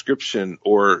rebel conscription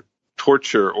or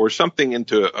torture or something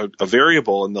into a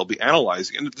variable, and they'll be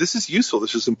analyzing. And this is useful.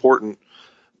 This is important.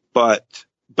 But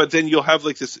then you'll have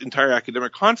like this entire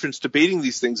academic conference debating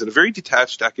these things in a very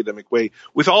detached academic way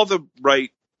with all the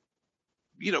right,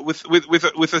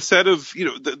 with a set of,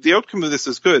 the outcome of this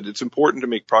is good. It's important to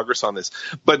make progress on this,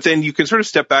 but then you can sort of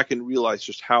step back and realize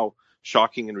just how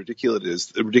shocking and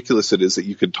ridiculous it is that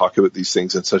you could talk about these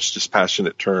things in such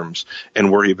dispassionate terms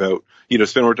and worry about,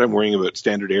 spend more time worrying about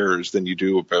standard errors than you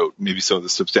do about maybe some of the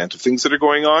substantive things that are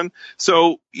going on.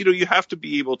 So, you have to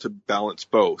be able to balance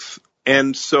both.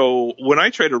 And so when I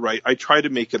try to write, I try to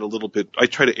make it I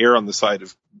try to err on the side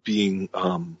of being,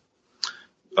 of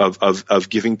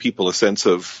giving people a sense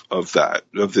of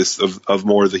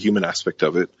more of the human aspect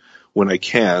of it when I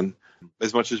can,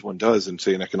 as much as one does in,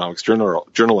 say, an economics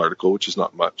journal article, which is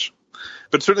not much,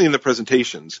 but certainly in the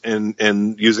presentations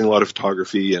and using a lot of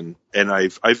photography and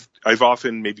I've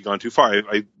often maybe gone too far.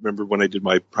 I remember when I did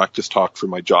my practice talk for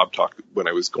my job talk when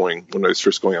I was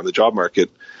first going on the job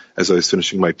market as I was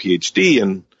finishing my PhD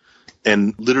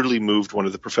and literally moved one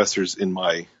of the professors in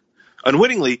my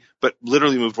unwittingly, but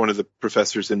literally moved one of the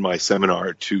professors in my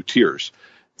seminar to tears.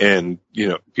 And,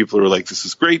 people were like, this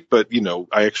is great, but,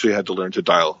 I actually had to learn to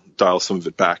dial some of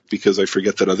it back because I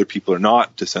forget that other people are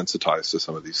not desensitized to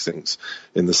some of these things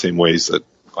in the same ways that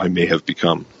I may have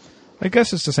become. I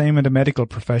guess it's the same in the medical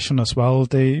profession as well.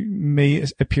 They may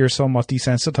appear somewhat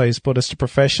desensitized, but it's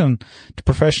the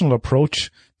professional approach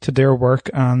to their work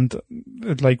and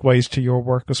likewise to your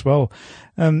work as well.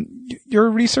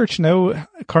 Your research now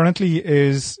currently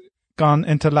is gone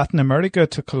into Latin America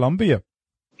to Colombia.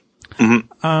 Mm-hmm.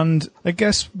 And I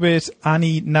guess with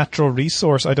any natural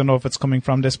resource, I don't know if it's coming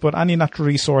from this, but any natural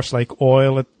resource like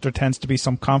oil, there tends to be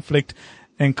some conflict.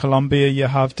 In Colombia, you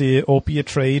have the opiate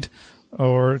trade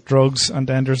or drugs, and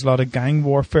then there's a lot of gang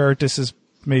warfare. This is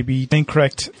maybe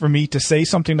incorrect for me to say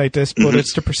something like this, but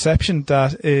it's the perception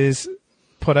that is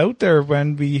put out there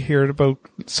when we hear about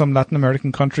some Latin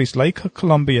American countries like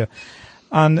Colombia.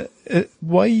 And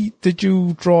why did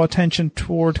you draw attention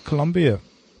toward Colombia?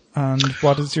 And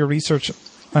what is your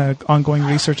ongoing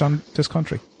research on this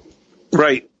country?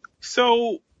 Right.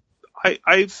 So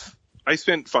I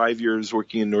spent 5 years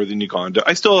working in northern Uganda.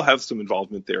 I still have some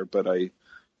involvement there, but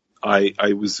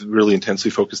I was really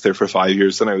intensely focused there for 5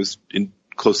 years, and I was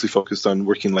closely focused on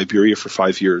working in Liberia for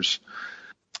 5 years.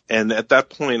 And at that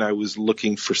point, I was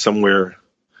looking for somewhere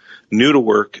new to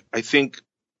work. I think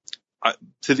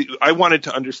I wanted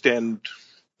to understand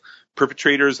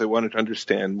perpetrators. I wanted to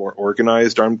understand more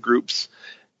organized armed groups.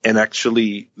 And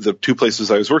actually, the two places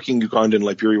I was working, Uganda and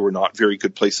Liberia, were not very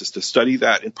good places to study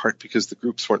that, in part because the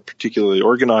groups weren't particularly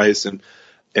organized and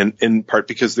in part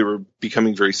because they were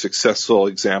becoming very successful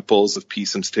examples of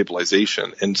peace and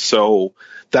stabilization. And so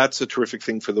that's a terrific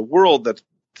thing for the world.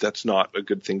 That's not a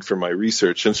good thing for my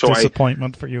research. And so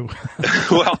disappointment for you.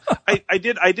 Well, I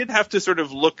did have to sort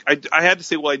of look, I had to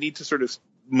say, well, I need to sort of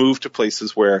move to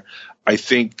places where I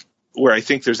think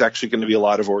there's actually going to be a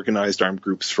lot of organized armed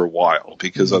groups for a while,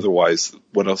 because otherwise,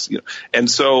 what else, And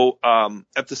so,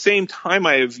 at the same time,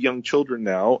 I have young children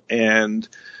now, and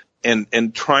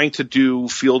trying to do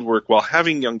field work while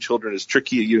having young children is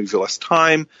tricky. You have less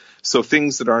time. So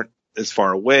things that aren't as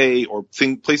far away or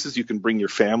places you can bring your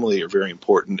family are very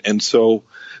important. And so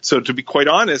to be quite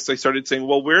honest, I started saying,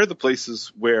 well, where are the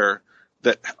places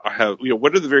that have,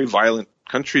 what are the very violent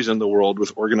countries in the world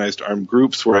with organized armed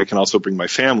groups where I can also bring my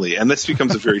family? And this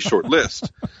becomes a very short list.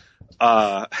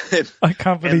 I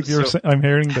can't believe I'm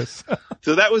hearing this.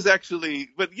 So that was actually,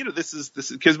 but this is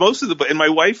because and my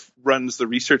wife runs the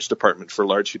research department for a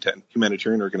large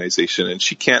humanitarian organization, and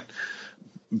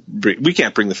we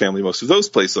can't bring the family most of those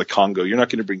places, like Congo. You're not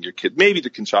going to bring your kid, maybe to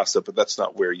Kinshasa, but that's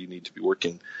not where you need to be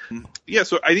working. Yeah.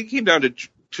 So I think it came down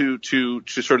to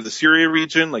sort of the Syria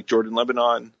region, like Jordan,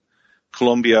 Lebanon,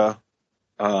 Colombia,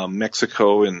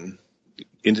 Mexico, and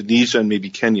Indonesia, and maybe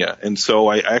Kenya. And so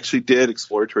I actually did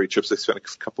exploratory trips. I spent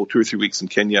 2 or 3 weeks in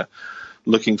Kenya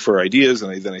looking for ideas,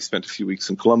 and then I spent a few weeks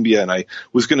in Colombia, and I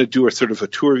was going to do a sort of a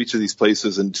tour of each of these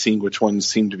places and seeing which ones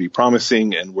seemed to be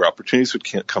promising and where opportunities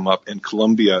would come up. And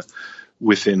Colombia,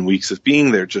 within weeks of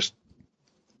being there, just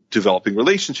developing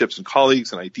relationships and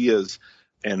colleagues and ideas,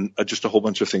 and just a whole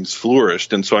bunch of things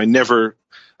flourished. And so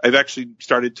I've actually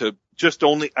started to just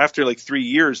only after like 3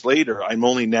 years later, I'm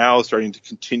only now starting to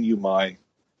continue my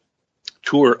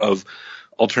tour of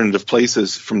alternative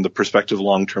places from the perspective of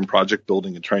long-term project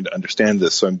building and trying to understand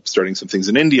this. So I'm starting some things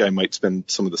in India. I might spend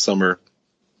some of the summer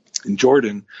in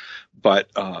Jordan, but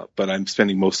I'm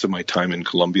spending most of my time in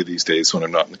Colombia these days when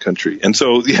I'm not in the country. And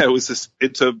so, yeah,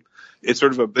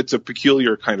 it's a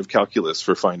peculiar kind of calculus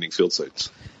for finding field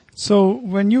sites. So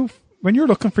when you're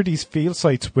looking for these field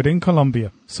sites within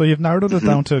Colombia, so you've narrowed it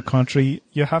down to a country,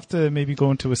 you have to maybe go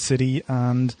into a city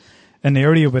and an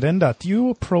area within that. Do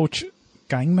you approach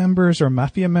gang members or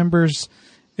mafia members?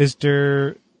 How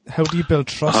do you build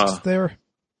trust there?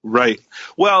 Right.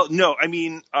 Well, no, I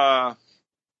mean,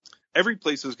 every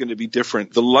place is going to be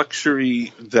different. The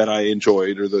luxury that I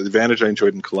enjoyed, or the advantage I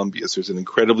enjoyed in Colombia, is there's an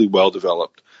incredibly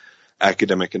well-developed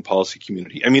academic and policy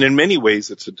community. I mean, in many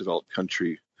ways, it's a developed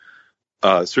country.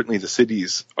 Certainly the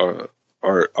cities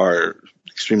are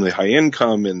extremely high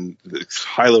income and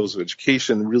high levels of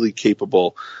education, really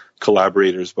capable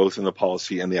collaborators, both in the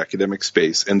policy and the academic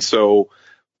space. And so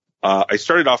I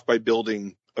started off by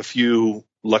building a few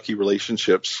lucky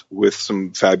relationships with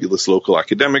some fabulous local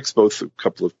academics, both a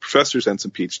couple of professors and some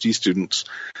PhD students,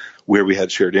 where we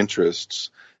had shared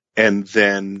interests. And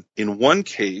then in one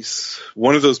case,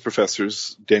 one of those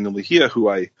professors, Daniel Mejia, who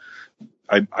I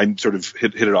sort of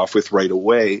hit it off with right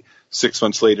away, 6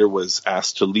 months later was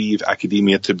asked to leave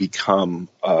academia to become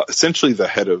essentially the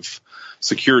head of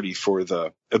security for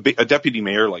a deputy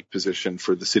mayor-like position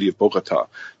for the city of Bogota,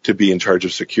 to be in charge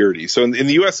of security. So in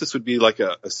the U.S., this would be like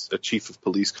a chief of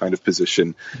police kind of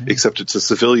position, except it's a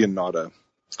civilian, not a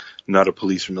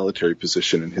police or military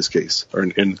position in his case, or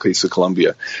in the case of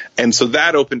Colombia. And so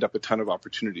that opened up a ton of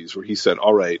opportunities where he said,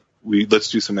 all right,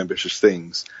 let's do some ambitious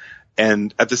things.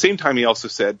 And at the same time, he also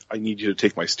said, I need you to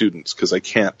take my students because I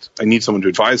need someone to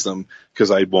advise them because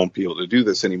I won't be able to do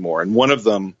this anymore. And one of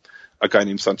them, a guy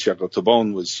named Santiago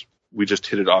Tobon, we just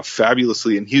hit it off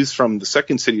fabulously. And he's from the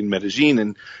second city in Medellin.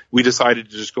 And we decided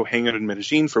to just go hang out in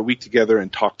Medellin for a week together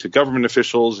and talk to government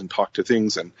officials and talk to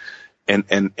things and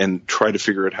try to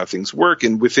figure out how things work.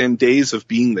 And within days of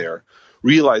being there,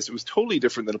 realized it was totally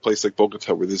different than a place like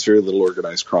Bogota, where there's very little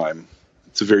organized crime.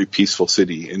 It's a very peaceful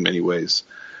city in many ways.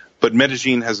 But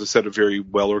Medellin has a set of very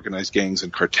well-organized gangs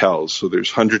and cartels. So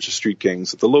there's hundreds of street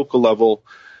gangs at the local level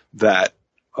that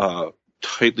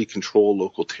tightly control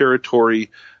local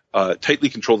territory, tightly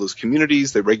control those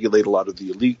communities. They regulate a lot of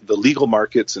the legal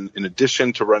markets. And in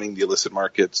addition to running the illicit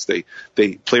markets, they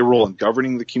play a role in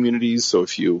governing the communities. So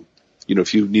if you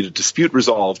need a dispute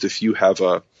resolved, if you have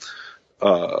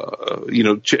you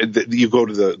go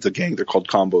to the gang, they're called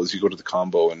combos. You go to the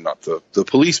combo and not the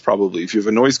police probably. If you have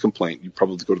a noise complaint, you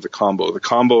probably go to the combo. The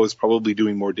combo is probably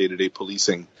doing more day-to-day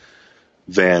policing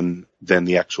than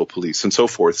the actual police and so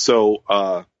forth. So,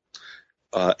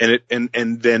 and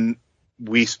then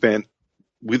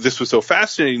this was so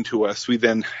fascinating to us, we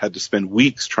then had to spend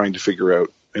weeks trying to figure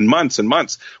out, and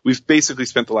months. We've basically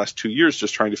spent the last 2 years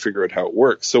just trying to figure out how it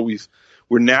works. So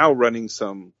we're now running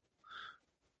some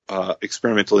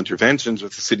experimental interventions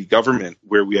with the city government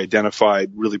where we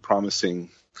identified really promising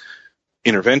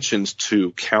interventions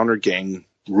to counter gang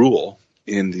rule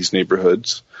in these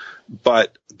neighborhoods.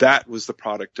 But that was the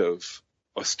product of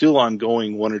a still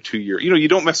ongoing 1 or 2 year, you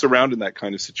don't mess around in that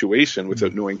kind of situation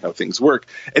without knowing how things work.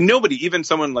 And nobody, even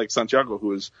someone like Santiago,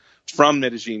 who is from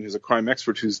Medellin, who's a crime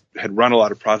expert, had run a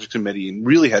lot of projects in Medellin,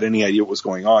 really had any idea what was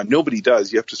going on. Nobody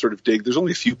does. You have to sort of dig. There's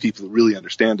only a few people who really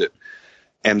understand it.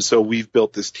 And so we've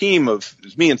built this team of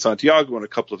me and Santiago and a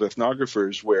couple of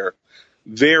ethnographers where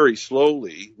very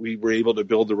slowly we were able to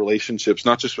build the relationships,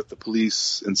 not just with the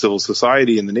police and civil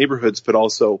society in the neighborhoods, but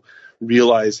also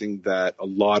realizing that a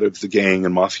lot of the gang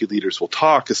and mafia leaders will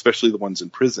talk, especially the ones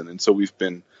in prison. And so we've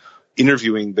been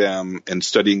interviewing them and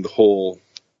studying the whole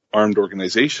armed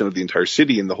organization of the entire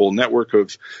city and the whole network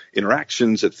of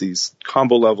interactions at these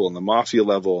combo level and the mafia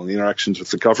level and the interactions with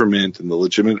the government and the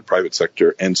legitimate private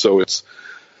sector. And so it's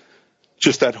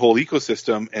just that whole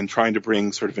ecosystem and trying to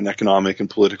bring sort of an economic and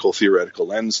political theoretical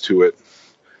lens to it.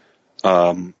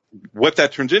 What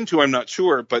that turns into, I'm not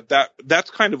sure, but that's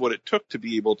kind of what it took to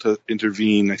be able to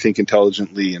intervene, I think,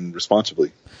 intelligently and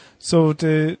responsibly. So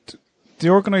the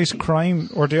organized crime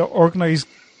or the organized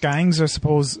gangs, I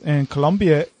suppose, in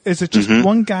Colombia, is it just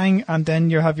one gang and then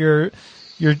you have your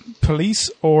police,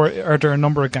 or are there a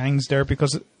number of gangs there?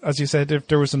 Because, as you said, if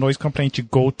there was a noise complaint, you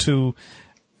go to,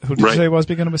 who did you say was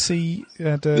beginning with C?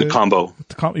 The combo.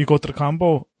 You go to the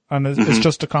combo, and it's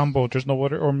just a combo. There's no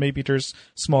other, or maybe there's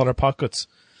smaller pockets.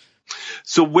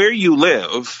 So where you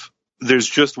live, there's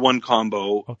just one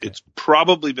combo. Okay. It's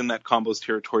probably been that combo's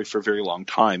territory for a very long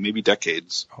time, maybe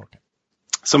decades. Okay.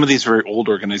 Some of these are very old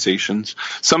organizations.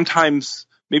 Sometimes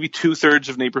maybe 2/3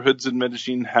 of neighborhoods in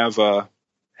Medellin have a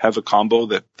combo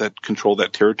that control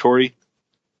that territory.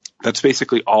 That's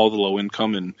basically all the low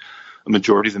income and a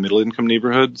majority of the middle income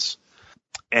neighborhoods.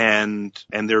 And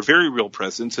they're a very real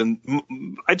presence. And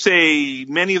I'd say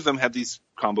many of them had these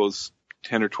combos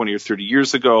 10 or 20 or 30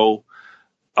 years ago,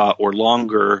 or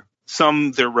longer.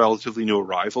 Some, they're relatively new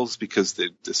arrivals because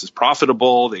this is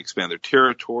profitable. They expand their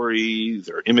territory.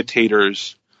 They're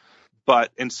imitators.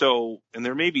 And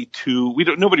there may be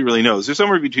nobody really knows. There's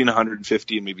somewhere between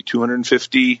 150 and maybe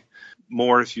 250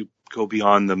 more if you go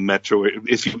beyond the metro.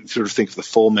 If you sort of think of the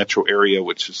full metro area,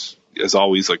 which is as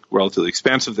always, like relatively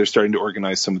expansive. They're starting to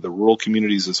organize some of the rural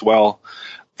communities as well.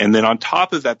 And then on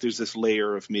top of that, there's this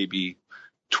layer of maybe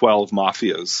 12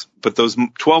 mafias. But those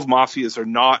 12 mafias are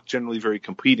not generally very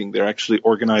competing. They're actually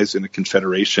organized in a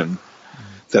confederation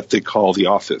that they call the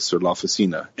office or la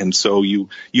oficina. And so you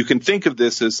can think of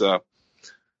this as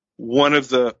one of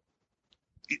the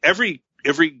every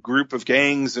group of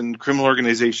gangs and criminal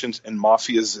organizations and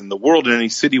mafias in the world in any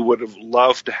city would have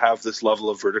loved to have this level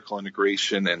of vertical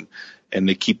integration and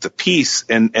they keep the peace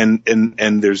and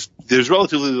there's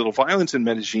relatively little violence in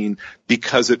Medellin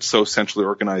because it's so centrally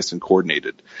organized and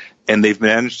coordinated. And they've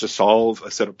managed to solve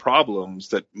a set of problems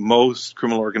that most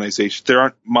criminal organizations, there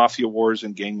aren't mafia wars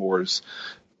and gang wars,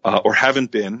 or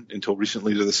haven't been until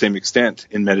recently to the same extent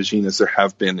in Medellin as there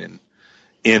have been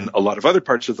in a lot of other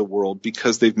parts of the world,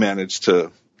 because they've managed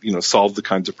to, solve the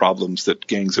kinds of problems that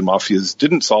gangs and mafias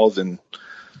didn't solve in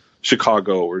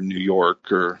Chicago or New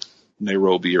York or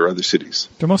Nairobi or other cities.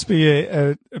 There must be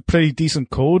a pretty decent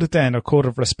code then, a code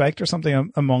of respect or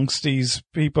something amongst these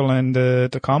people in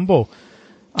the combo.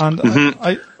 And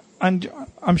mm-hmm.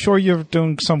 I'm sure you're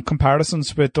doing some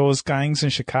comparisons with those gangs in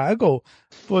Chicago,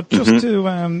 but just mm-hmm.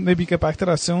 to maybe get back to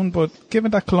that soon, but given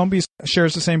that Colombia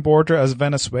shares the same border as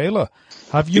Venezuela,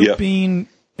 are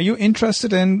you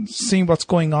interested in seeing what's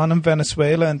going on in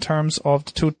Venezuela in terms of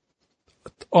the two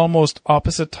almost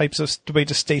opposite types of the way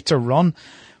the states are run?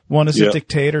 One is a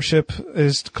dictatorship.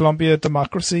 Is Colombia a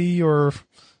democracy, or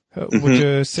would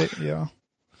you say,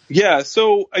 Yeah,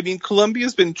 so,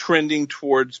 Colombia's been trending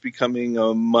towards becoming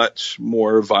a much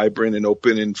more vibrant and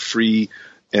open and free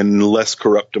and less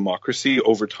corrupt democracy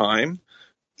over time.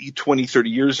 20, 30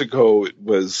 years ago, it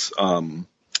was, I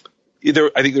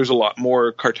think there's a lot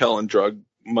more cartel and drug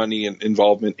money and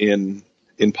involvement in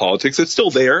politics. It's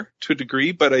still there to a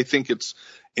degree, but I think it's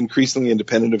increasingly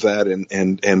independent of that,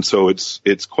 and so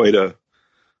it's quite a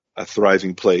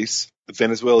thriving place.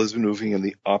 Venezuela has been moving in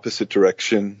the opposite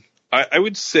direction. I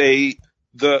would say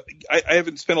I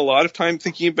haven't spent a lot of time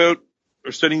thinking about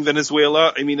or studying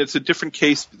Venezuela. It's a different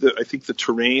case. I think the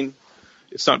terrain,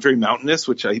 it's not very mountainous,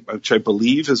 which I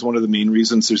believe is one of the main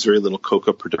reasons there's very little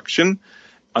coca production.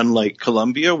 Unlike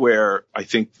Colombia, where I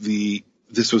think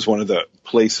this was one of the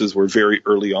places where very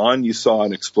early on you saw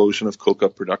an explosion of coca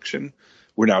production.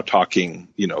 We're now talking,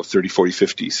 30, 40,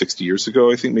 50, 60 years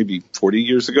ago, I think maybe 40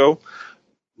 years ago,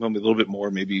 well, a little bit more,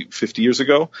 maybe 50 years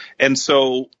ago. And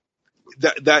so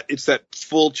that it's that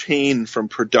full chain from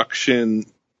production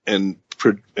and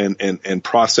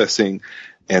processing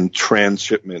and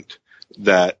transshipment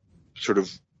that sort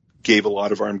of gave a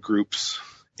lot of armed groups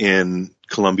in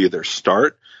Colombia their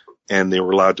start, and they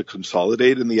were allowed to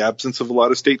consolidate in the absence of a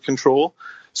lot of state control.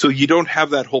 So you don't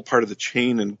have that whole part of the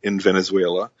chain in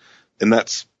Venezuela, and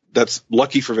that's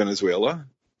lucky for Venezuela.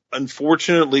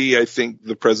 Unfortunately, I think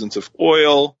the presence of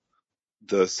oil,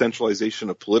 the centralization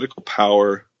of political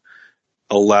power,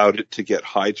 allowed it to get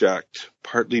hijacked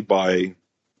partly by,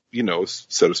 a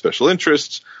set of special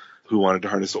interests who wanted to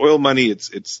harness oil money.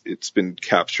 It's been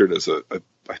captured as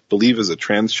I believe as a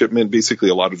transshipment. Basically,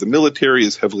 a lot of the military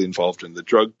is heavily involved in the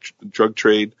drug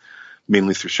trade,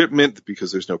 mainly through shipment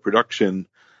because there's no production,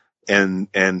 and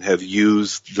have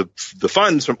used the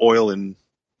funds from oil and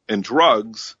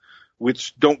drugs,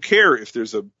 which don't care if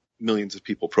there's millions of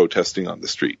people protesting on the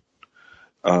street.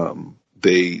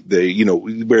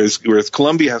 Whereas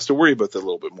Colombia has to worry about that a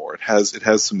little bit more. It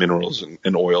has some minerals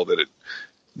and oil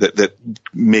that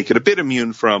make it a bit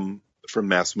immune from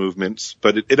mass movements,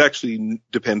 but it actually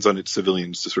depends on its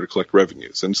civilians to sort of collect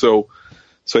revenues. And so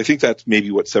I think that's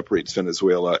maybe what separates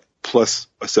Venezuela, plus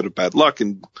a set of bad luck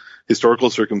and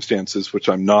historical circumstances, which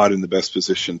I'm not in the best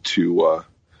position to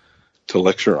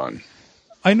lecture on.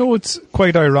 I know it's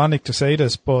quite ironic to say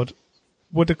this, but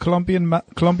would the Colombian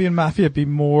mafia be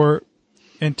more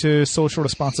into social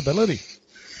responsibility?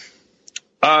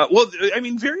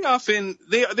 Very often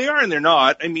they are and they're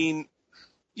not.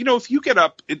 If you get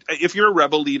up, if you're a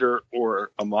rebel leader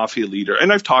or a mafia leader,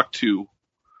 and I've talked to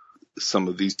some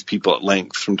of these people at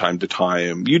length from time to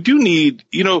time, you do need,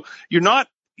 you don't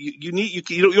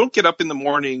get up in the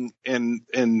morning and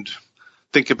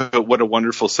think about what a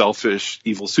wonderful, selfish,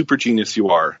 evil super genius you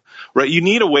are, right? You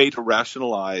need a way to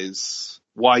rationalize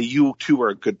why you too are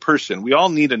a good person. We all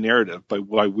need a narrative by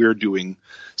why we're doing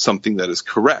something that is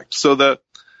correct. So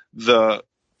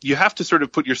you have to sort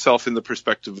of put yourself in the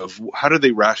perspective of how do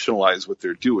they rationalize what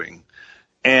they're doing.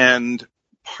 And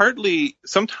partly,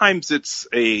 sometimes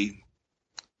they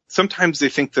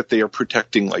think that they are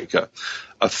protecting like a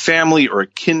family or a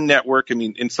kin network.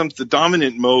 The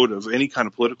dominant mode of any kind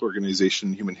of political organization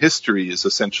in human history is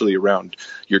essentially around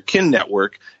your kin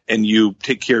network, and you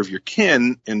take care of your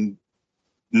kin, and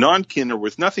non-kin are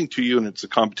worth nothing to you, and it's a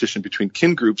competition between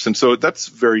kin groups. And so that's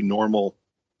very normal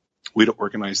way to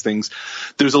organize things.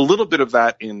 There's a little bit of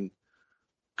that in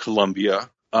Colombia.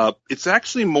 It's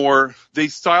actually more, they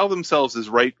style themselves as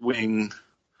right-wing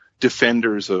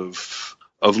defenders of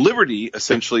liberty,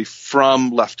 essentially,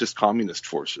 from leftist communist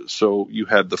forces. So you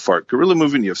had the FARC guerrilla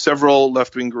movement, you have several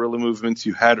left-wing guerrilla movements,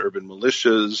 you had urban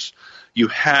militias,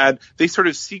 they sort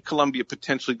of see Colombia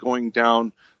potentially going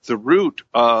down the route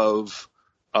of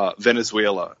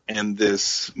Venezuela and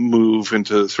this move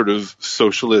into sort of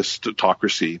socialist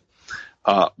autocracy,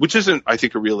 which isn't, I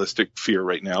think, a realistic fear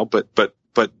right now, but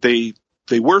they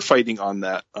were fighting on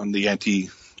the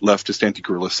anti-leftist,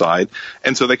 anti-guerrilla side.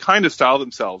 And so they kind of style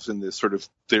themselves in this sort of,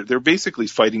 they're basically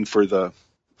fighting for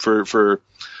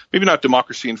maybe not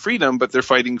democracy and freedom, but they're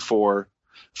fighting for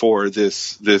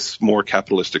this more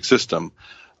capitalistic system,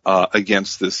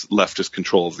 against this leftist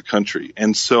control of the country.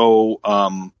 And so,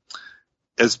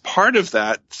 as part of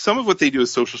that, some of what they do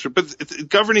is social, but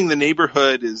governing the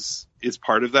neighborhood is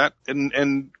part of that.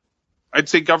 And I'd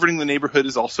say governing the neighborhood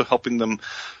is also helping them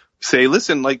say,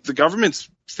 listen, like, the government's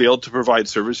failed to provide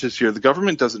services here. The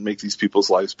government doesn't make these people's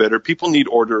lives better. People need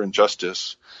order and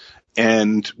justice.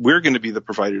 And we're going to be the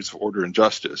providers of order and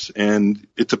justice. And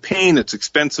it's a pain. It's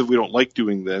expensive. We don't like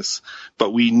doing this,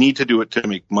 but we need to do it to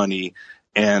make money.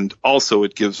 And also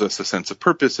it gives us a sense of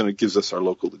purpose, and it gives us our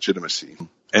local legitimacy.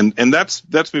 And that's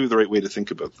maybe the right way to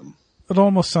think about them. It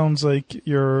almost sounds like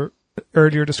your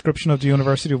earlier description of the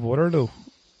University of Waterloo,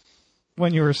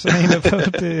 when you were saying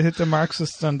about the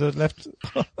Marxists and the left.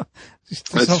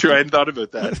 That's true. I hadn't thought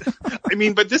about that. I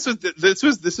mean, but this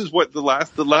is what the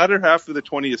latter half of the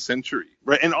 20th century,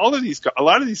 right? And a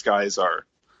lot of these guys are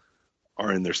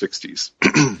in their 60s,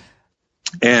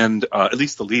 and at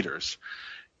least the leaders.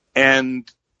 And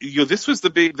this was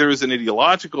there was an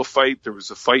ideological fight. There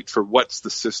was a fight for what's the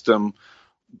system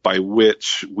by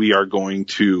which we are going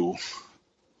to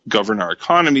govern our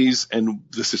economies, and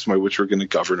the system by which we're going to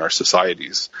govern our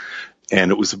societies.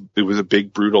 And it was a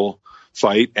big, brutal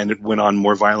fight, and it went on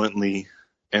more violently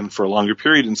and for a longer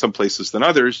period in some places than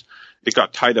others. It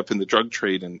got tied up in the drug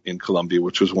trade in Colombia,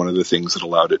 which was one of the things that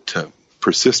allowed it to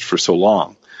persist for so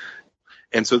long.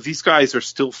 And so these guys are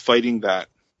still fighting that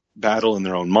battle in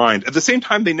their own mind. At the same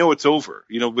time, they know it's over.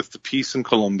 With the peace in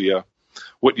Colombia,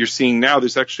 what you're seeing now,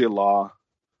 there's actually a law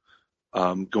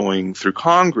going through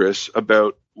Congress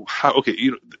about how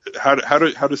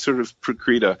to sort of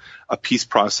create a peace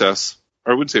process,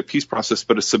 or I wouldn't say a peace process,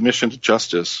 but a submission to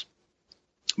justice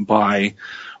by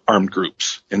armed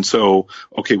groups. And so,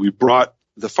 we brought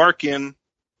the FARC in,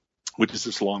 which is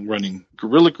this long-running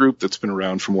guerrilla group that's been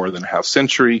around for more than a half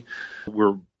century.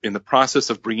 We're in the process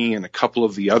of bringing in a couple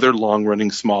of the other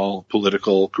long-running small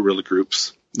political guerrilla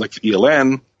groups, like the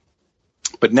ELN.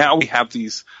 But now we have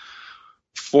these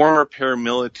former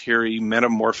paramilitary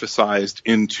metamorphosized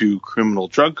into criminal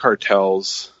drug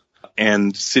cartels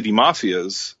and city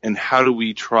mafias, and how do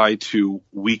we try to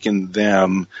weaken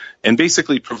them and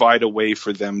basically provide a way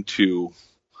for them to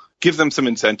give them some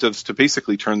incentives to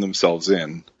basically turn themselves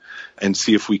in, and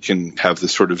see if we can have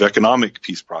this sort of economic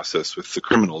peace process with the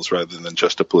criminals rather than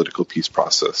just a political peace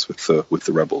process with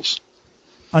the rebels.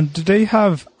 And do they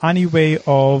have any way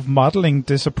of modeling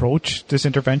this approach, this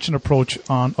intervention approach,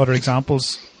 on other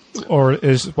examples? Or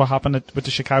is what happened with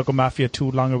the Chicago Mafia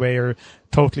too long away, or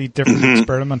totally different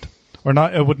experiment? Or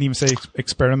not, I wouldn't even say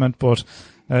experiment, but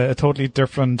a totally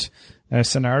different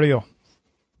scenario.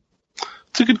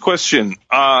 It's a good question.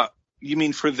 You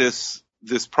mean for this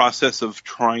process of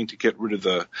trying to get rid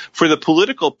of for the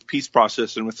political peace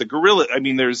process, and with the guerrilla, I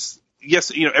mean,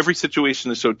 every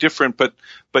situation is so different, but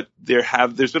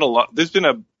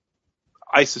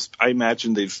I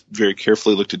imagine they've very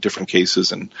carefully looked at different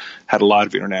cases and had a lot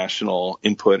of international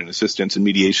input and assistance and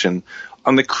mediation.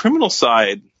 On the criminal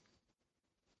side,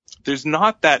 there's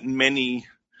not that many.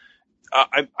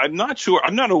 I'm not sure.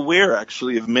 I'm not aware,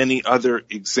 actually, of many other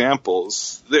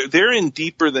examples. They're in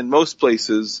deeper than most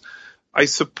places. I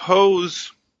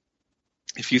suppose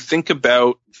if you think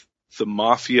about the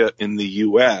mafia in the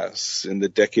U.S. in the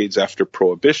decades after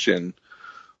Prohibition,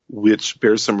 which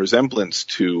bears some resemblance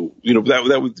to,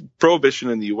 that was Prohibition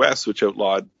in the U.S., which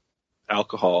outlawed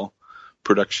alcohol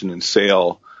production and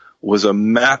sale, was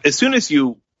as soon as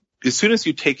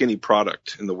you take any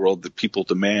product in the world that people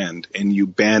demand and you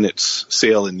ban its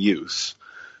sale and use,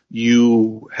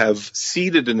 you have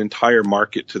ceded an entire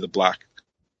market to the black,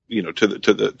 to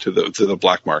the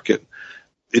black market.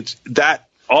 It's that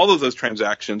all of those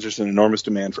transactions, there's an enormous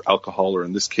demand for alcohol, or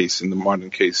in this case, in the modern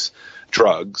case,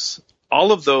 drugs.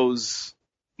 All of those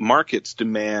markets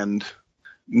demand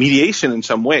mediation in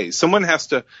some ways. Someone has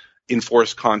to,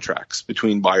 enforce contracts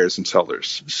between buyers and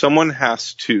sellers. Someone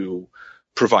has to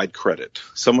provide credit.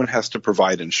 Someone has to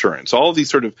provide insurance. All of these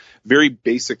sort of very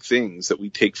basic things that we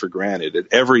take for granted at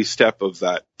every step of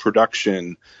that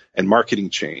production and marketing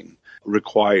chain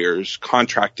requires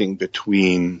contracting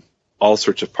between all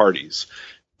sorts of parties.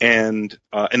 And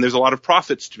there's a lot of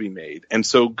profits to be made. And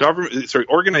so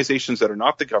organizations that are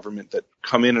not the government that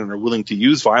come in and are willing to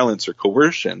use violence or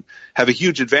coercion have a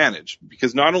huge advantage,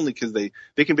 because not only can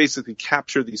they can basically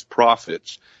capture these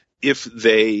profits if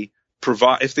they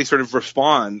sort of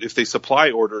respond, if they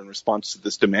supply order in response to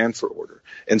this demand for order.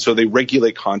 And so they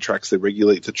regulate contracts, they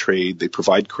regulate the trade, they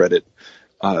provide credit,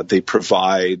 they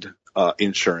provide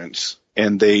insurance,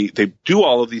 and they do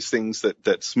all of these things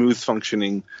that smooth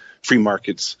functioning free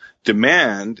markets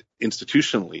demand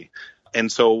institutionally.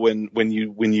 And so when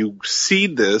you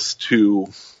seed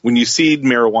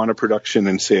marijuana production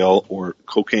and sale, or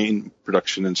cocaine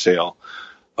production and sale,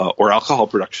 or alcohol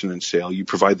production and sale, you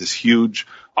provide this huge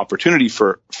opportunity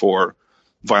for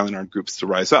violent armed groups to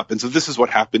rise up. And so this is what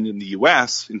happened in the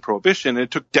U.S. in Prohibition. It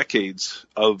took decades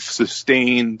of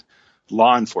sustained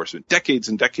law enforcement, decades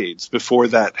and decades, before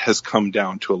that has come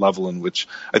down to a level in which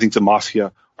I think the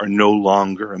Mafia are no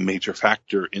longer a major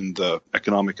factor in the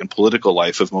economic and political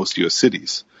life of most U.S.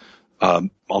 cities,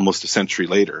 almost a century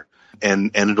later.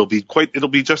 And it'll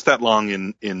be just that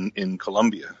long in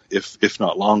Colombia, if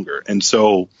not longer. And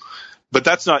so, but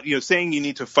that's not, saying you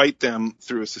need to fight them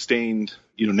through a sustained,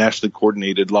 nationally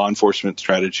coordinated law enforcement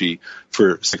strategy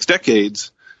for 6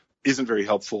 decades isn't very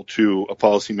helpful to a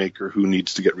policymaker who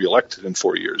needs to get reelected in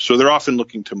 4 years. So they're often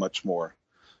looking to much more,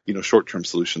 short-term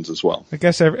solutions as well. I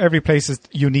guess every place is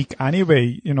unique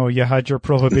anyway. You had your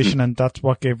prohibition and that's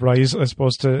what gave rise, I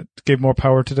suppose, to give more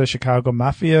power to the Chicago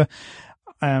Mafia.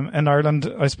 In Ireland,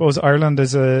 I suppose Ireland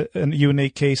is a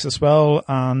unique case as well.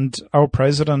 And our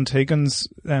president, Higgins,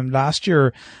 last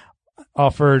year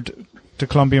offered the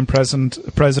Colombian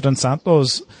President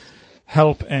Santos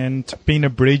help in being a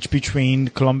bridge between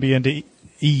Colombia and the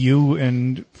EU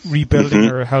in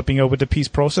rebuilding or helping out with the peace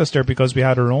process there, because we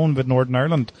had our own with Northern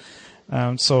Ireland.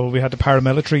 So we had the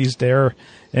paramilitaries there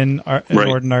in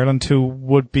Northern Ireland who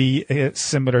would be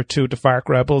similar to the FARC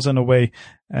rebels in a way,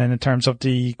 and in terms of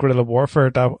the guerrilla warfare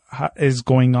that is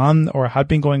going on or had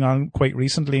been going on quite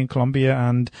recently in Colombia,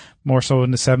 and more so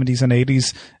in the 70s and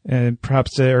 80s,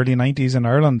 perhaps the early 90s in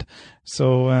Ireland.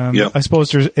 So I suppose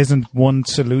there isn't one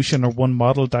solution or one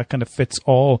model that kind of fits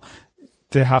all.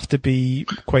 They have to be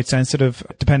quite sensitive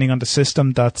depending on the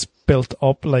system that's built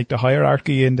up, like the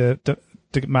hierarchy in the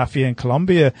Mafia in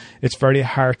Colombia. It's very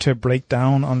hard to break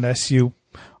down unless you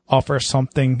offer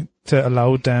something to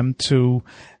allow them to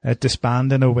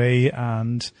disband in a way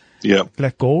and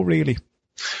let go, really.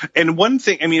 And one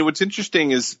thing, what's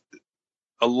interesting is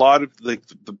a lot of the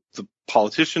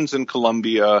politicians in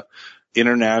Colombia,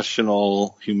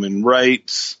 international human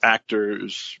rights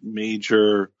actors,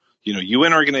 major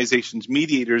UN organizations,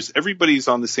 mediators, everybody's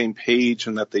on the same page,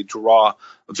 and that they draw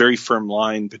a very firm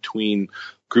line between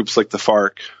groups like the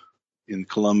FARC in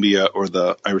Colombia or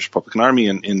the Irish Republican Army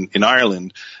in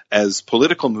Ireland as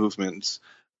political movements,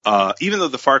 even though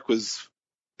the FARC was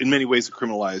in many ways a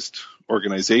criminalized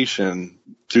organization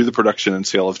through the production and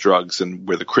sale of drugs, and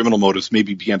where the criminal motives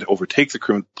maybe began to overtake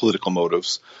the political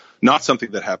motives. Not something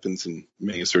that happens in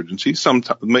many insurgencies,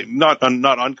 sometimes not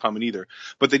uncommon either.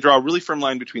 But they draw a really firm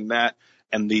line between that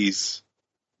and these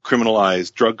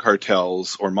criminalized drug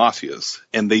cartels or mafias,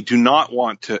 and they do not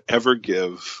want to ever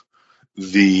give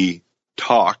the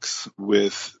talks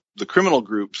with the criminal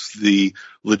groups the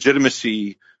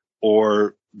legitimacy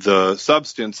or the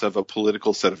substance of a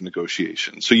political set of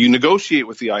negotiations. So you negotiate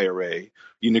with the IRA,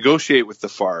 you negotiate with the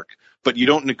FARC, but you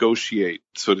don't negotiate,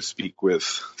 so to speak,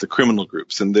 with the criminal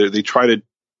groups. And they try to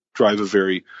drive a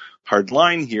very hard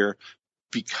line here,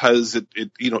 because it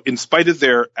in spite of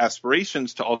their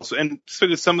aspirations to also, and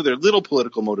sort of some of their little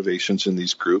political motivations in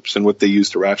these groups and what they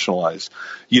use to rationalize,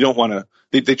 you don't want to,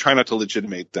 they try not to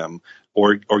legitimate them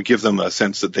or give them a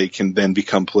sense that they can then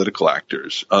become political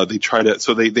actors. They try to,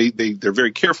 so they're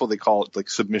very careful. They call it like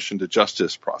submission to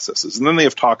justice processes. And then they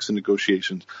have talks and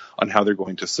negotiations on how they're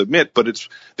going to submit, but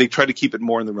they try to keep it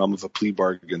more in the realm of a plea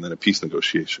bargain than a peace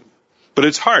negotiation. But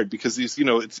it's hard because these,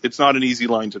 it's not an easy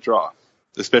line to draw,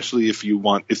 especially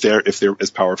if they're as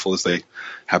powerful as they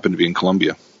happen to be in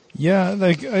Colombia. Yeah,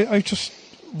 I just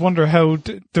wonder how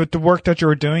the work that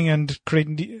you're doing and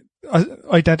creating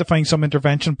identifying some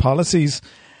intervention policies,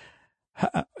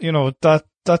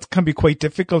 that can be quite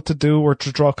difficult to do or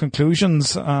to draw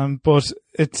conclusions. But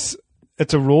it's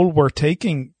a role we're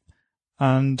taking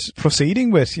and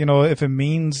proceeding with. If it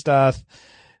means that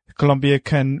Colombia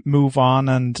can move on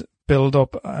and build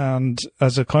up and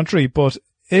as a country. But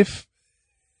if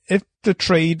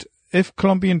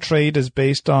Colombian trade is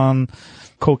based on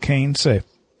cocaine, say,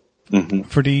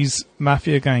 for these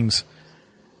mafia gangs,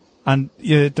 and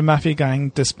the mafia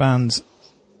gang disbands,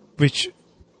 which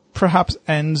perhaps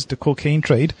ends the cocaine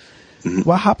trade,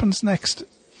 what happens next?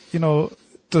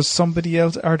 Does somebody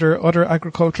else, are there other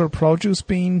agricultural produce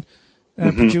being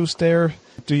produced there?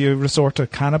 Do you resort to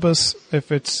cannabis if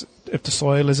the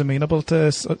soil is amenable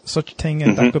to such a thing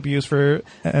and that could be used for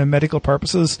medical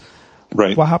purposes?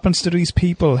 Right. What happens to these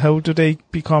people? How do they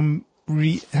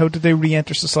how do they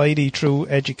re-enter society through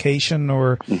education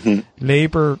or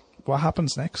labor? What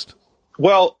happens next?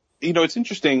 Well, it's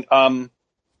interesting. On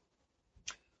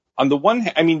the one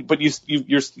hand, but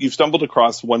you've stumbled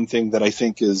across one thing that I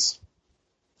think is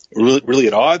really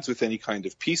at odds with any kind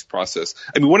of peace process.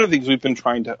 One of the things we've been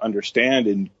trying to understand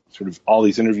in sort of all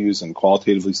these interviews and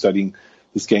qualitatively studying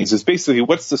these gangs is basically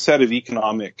what's the set of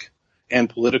economic and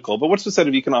political, but what's the set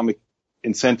of economic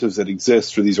incentives that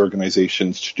exist for these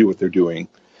organizations to do what they're doing?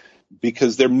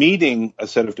 Because they're meeting a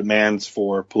set of demands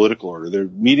for political order. They're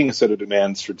meeting a set of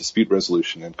demands for dispute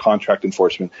resolution and contract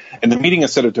enforcement. And they're meeting a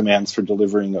set of demands for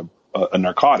delivering a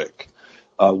narcotic,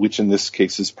 which in this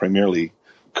case is primarily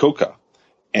coca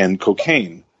and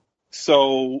cocaine.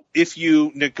 So if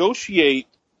you negotiate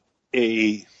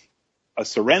a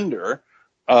surrender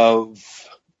of,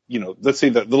 let's say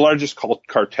the largest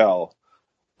cartel,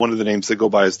 one of the names they go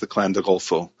by is the Clan de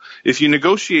Golfo. If you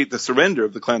negotiate the surrender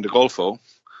of the Clan de Golfo,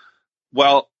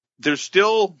 well, there's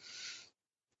still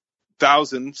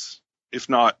thousands, if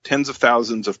not tens of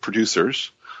thousands of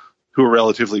producers who are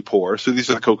relatively poor. So these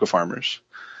are the coca farmers.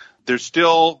 There's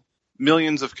still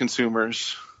millions of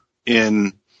consumers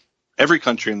in every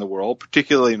country in the world,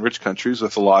 particularly in rich countries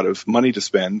with a lot of money to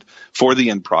spend for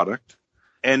the end product.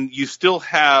 And you still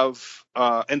have,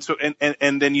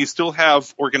 then you still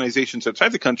have organizations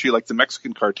outside the country like the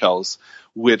Mexican cartels,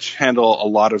 which handle a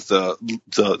lot of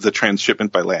the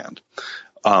transshipment by land.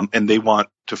 And they want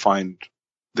to find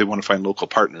local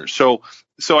partners. So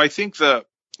I think the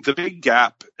big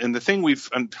gap and the thing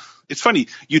it's funny,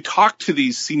 you talk to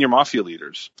these senior mafia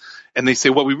leaders and they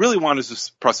say, what we really want is this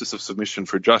process of submission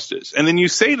for justice. And then you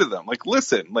say to them,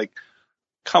 listen,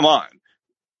 come on.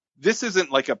 This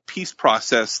isn't like a peace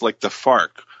process like the FARC,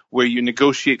 where you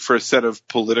negotiate for a set of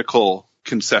political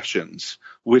concessions,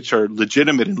 which are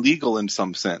legitimate and legal in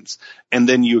some sense, and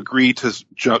then you agree to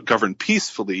govern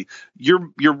peacefully.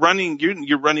 You're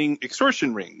running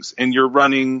extortion rings, and you're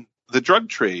running the drug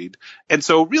trade, and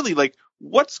so really,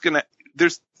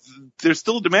 there's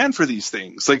still a demand for these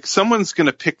things. Someone's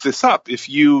gonna pick this up if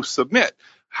you submit.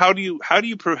 How do you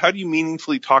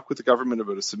meaningfully talk with the government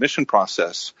about a submission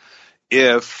process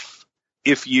if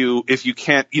you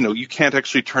can't, you can't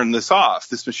actually turn this off?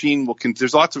 This machine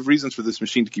there's lots of reasons for this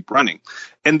machine to keep running.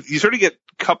 And you sort of get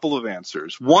a couple of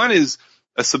answers. One is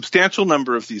a substantial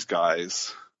number of these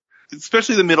guys,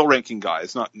 especially the middle ranking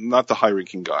guys, not the high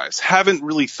ranking guys, haven't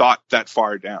really thought that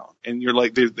far down. And you're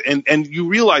and you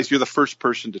realize you're the first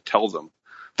person to tell them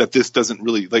that this doesn't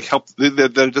really help, that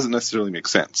it doesn't necessarily make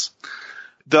sense.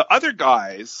 The other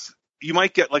guys, you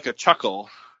might get a chuckle.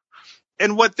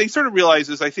 And what they sort of realize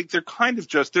is I think they're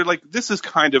this is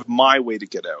kind of my way to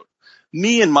get out.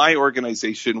 Me and my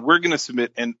organization, we're going to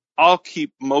submit and I'll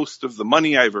keep most of the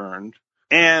money I've earned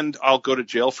and I'll go to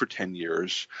jail for 10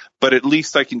 years. But at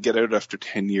least I can get out after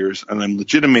 10 years and I'm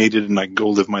legitimated and I can go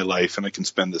live my life and I can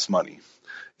spend this money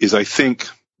is, I think,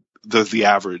 the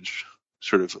average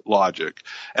sort of logic.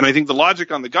 And I think the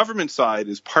logic on the government side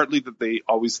is partly that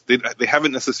they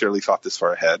haven't necessarily thought this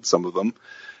far ahead, some of them,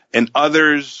 and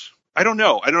others, I don't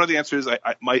know the answer is.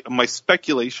 My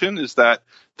speculation is that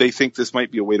they think this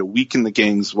might be a way to weaken the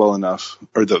gangs well enough,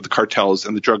 or the cartels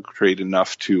and the drug trade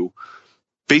enough to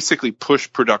basically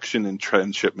push production and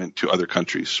transshipment to other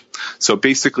countries. So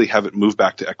basically have it move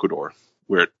back to Ecuador,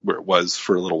 where it was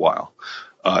for a little while,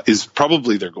 is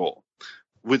probably their goal.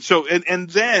 And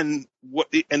then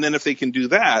if they can do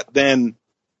that, then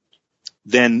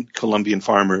Colombian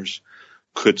farmers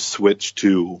could switch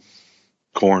to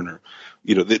corn, or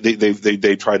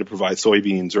they try to provide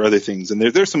soybeans or other things, and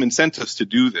there's some incentives to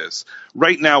do this.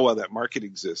 Right now, while that market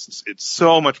exists, it's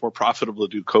so much more profitable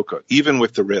to do coca, even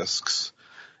with the risks,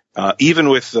 even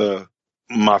with the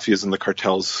mafias and the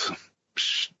cartels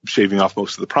shaving off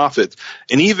most of the profits,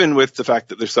 and even with the fact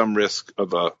that there's some risk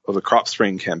of a crop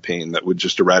spraying campaign that would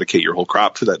just eradicate your whole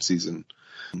crop for that season.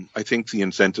 I think the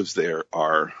incentives there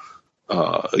are,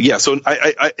 So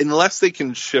unless they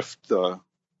can shift the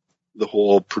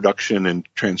whole production and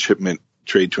transshipment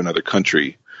trade to another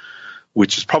country,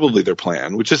 which is probably their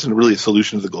plan, which isn't really a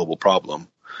solution to the global problem,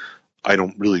 I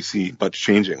don't really see much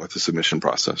changing with the submission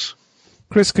process.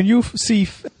 Chris, can you see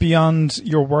beyond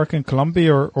your work in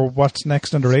Colombia or what's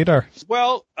next on the radar?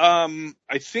 Well, I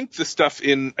think the stuff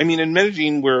in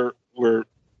Medellin, we're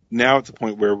now at the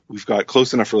point where we've got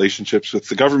close enough relationships with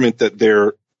the government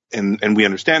that and we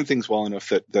understand things well enough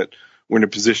that we're in a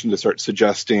position to start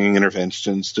suggesting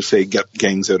interventions to, say, get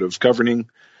gangs out of governing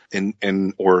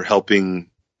and or helping,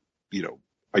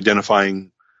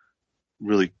 identifying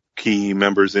really key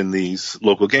members in these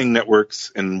local gang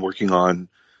networks and working on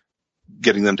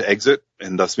getting them to exit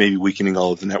and thus maybe weakening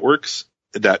all of the networks.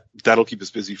 That'll keep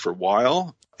us busy for a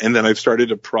while. And then I've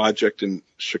started a project in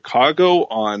Chicago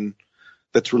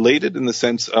that's related in the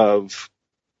sense of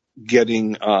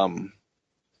getting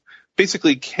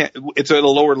basically it's at a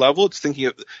lower level. It's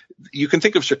you can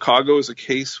think of Chicago as a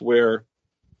case where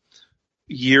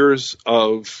years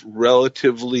of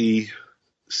relatively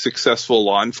successful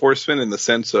law enforcement in the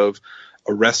sense of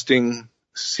arresting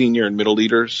senior and middle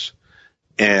leaders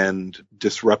and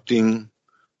disrupting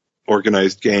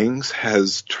organized gangs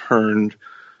has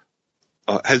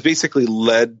basically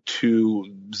led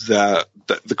to the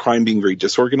crime being very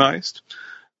disorganized.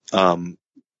 A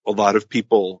lot of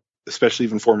people, especially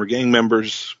even former gang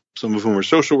members, some of whom are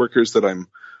social workers that I'm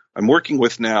working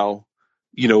with now,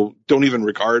 don't even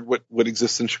regard what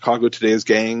exists in Chicago today as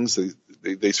gangs.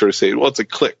 They sort of say, well, it's like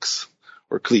cliques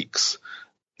or cliques.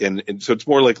 And so it's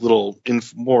more like little,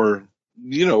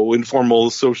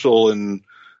 informal social and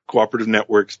cooperative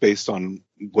networks based on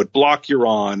what block you're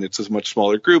on. It's a much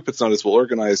smaller group. It's not as well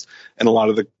organized. And a lot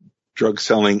of the drug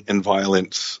selling and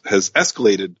violence has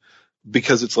escalated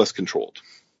because it's less controlled.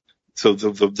 So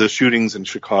the shootings in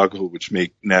Chicago, which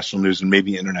make national news and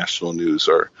maybe international news,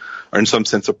 are in some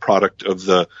sense a product of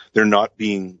they're not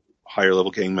being higher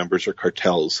level gang members or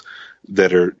cartels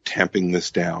that are tamping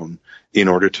this down in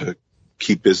order to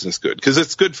keep business good. Because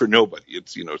it's good for nobody.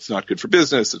 It's not good for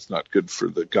business. It's not good for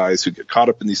the guys who get caught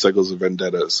up in these cycles of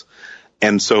vendettas.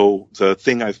 And so the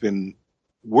thing I've been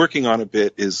working on a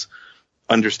bit is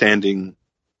understanding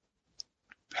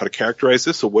how to characterize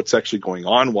this. So what's actually going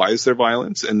on? Why is there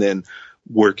violence? And then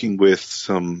working with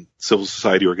some civil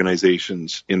society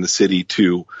organizations in the city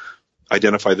to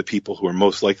identify the people who are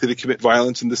most likely to commit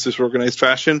violence in this disorganized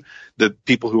fashion, the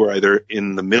people who are either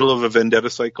in the middle of a vendetta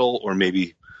cycle or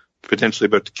maybe potentially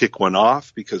about to kick one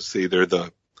off because, say, they're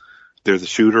the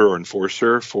shooter or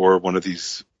enforcer for one of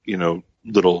these,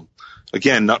 little,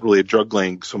 again, not really a drug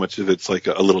gang so much of it's like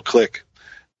a little clique,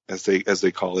 as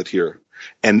they call it here.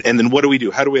 And then what do we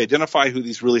do? How do we identify who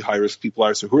these really high risk people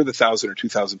are? So who are the 1,000 or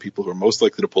 2,000 people who are most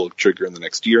likely to pull a trigger in the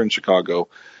next year in Chicago?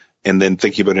 And then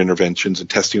thinking about interventions and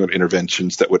testing out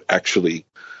interventions that would actually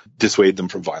dissuade them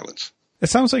from violence.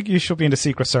 It sounds like you should be in the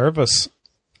Secret Service.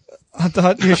 I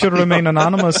thought you should remain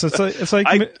anonymous. It's like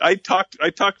I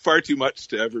talk far too much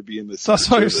to ever be in this. That's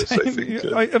what I'm saying. I think,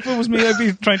 if it was me, I'd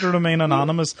be trying to remain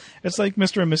anonymous. It's like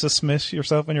Mr. and Mrs. Smith,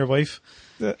 yourself and your wife.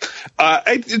 This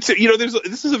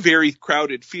is a very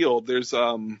crowded field. There's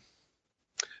once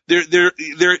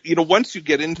you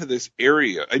get into this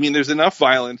area, there's enough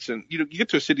violence, and you get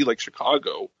to a city like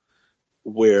Chicago,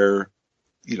 where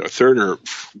a third or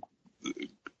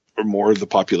more of the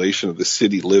population of the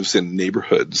city lives in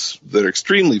neighborhoods that are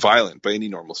extremely violent by any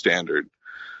normal standard.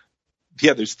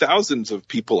 Yeah, there's thousands of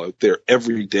people out there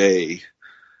every day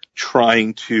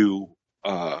trying to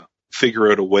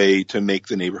figure out a way to make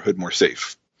the neighborhood more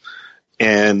safe.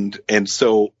 And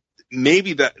so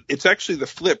maybe that it's actually the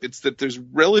flip. It's that there's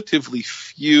relatively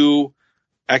few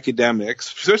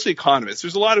academics, especially economists.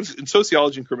 There's a lot of in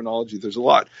sociology and criminology. There's a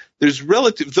lot. There's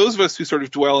those of us who sort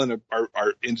of dwell in our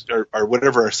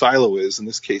whatever our silo is. In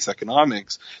this case,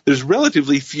 economics. There's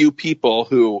relatively few people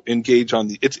who engage on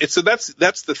so that's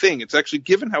the thing. It's actually,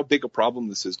 given how big a problem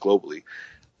this is globally.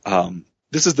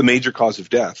 This is the major cause of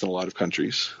death in a lot of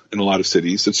countries, in a lot of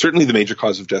cities. It's certainly the major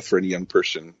cause of death for any young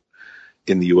person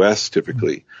in the U.S.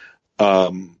 typically.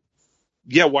 Why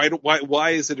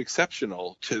is it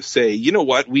exceptional to say, you know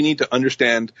what, we need to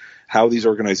understand how these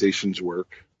organizations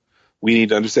work. We need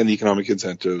to understand the economic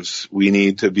incentives. We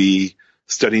need to be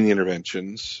studying the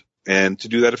interventions. And to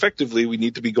do that effectively, we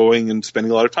need to be going and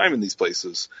spending a lot of time in these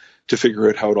places to figure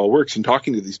out how it all works and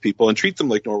talking to these people and treat them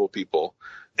like normal people.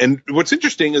 And what's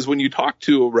interesting is when you talk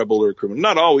to a rebel or a criminal,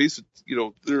 not always,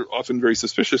 they're often very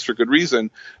suspicious for good reason,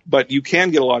 but you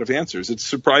can get a lot of answers. It's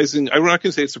surprising. I'm not going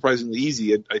to say it's surprisingly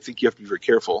easy. I think you have to be very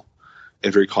careful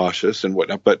and very cautious and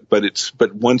whatnot.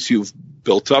 But once you've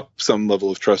built up some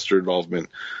level of trust or involvement,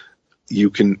 you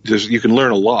can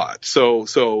learn a lot. So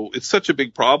it's such a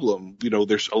big problem.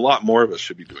 There's a lot more of us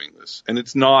should be doing this, and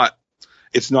it's not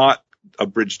a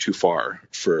bridge too far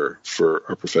for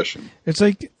our profession. It's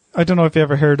like I don't know if you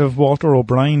ever heard of Walter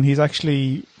O'Brien. He's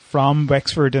actually from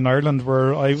Wexford in Ireland,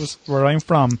 where I'm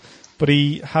from, but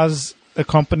he has a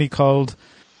company called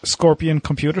Scorpion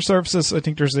Computer Services. I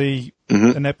think there's a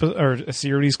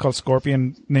series called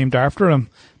Scorpion named after him.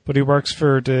 But he works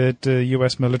for the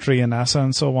US military and NASA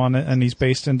and so on, and he's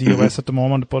based in the US at the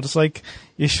moment. But it's like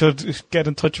you should get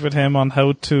in touch with him on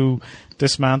how to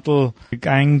dismantle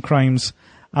gang crimes.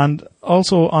 And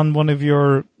also on one of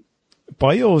your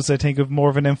bios, I think of more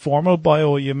of an informal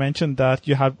bio, you mentioned that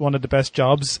you had one of the best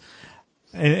jobs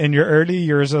in your early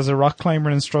years as a rock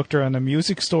climber instructor and a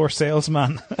music store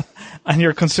salesman. And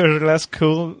you're considered less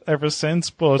cool ever since.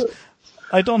 But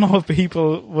I don't know if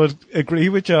people would agree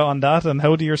with you on that. And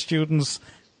how do your students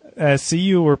see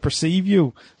you or perceive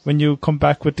you when you come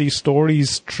back with these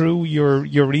stories through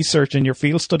your research and your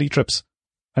field study trips?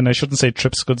 And I shouldn't say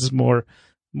trips because it's more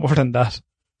than that.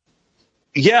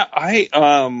 Yeah, I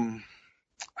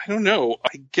don't know.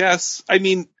 I guess, I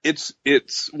mean, it's,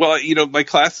 well, my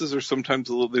classes are sometimes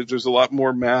there's a lot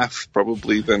more math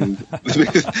probably than,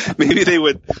 maybe they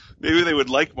would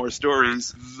like more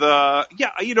stories.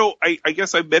 I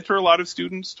guess I mentor a lot of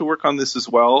students to work on this as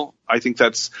well. I think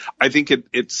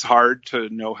it's hard to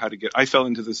know how to I fell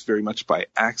into this very much by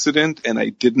accident, and I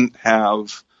didn't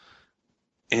have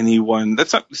anyone.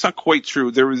 It's not quite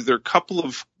true. There are a couple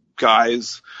of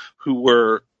guys who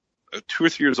were 2 or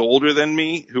 3 years older than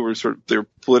me, who were they're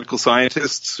political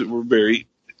scientists who were very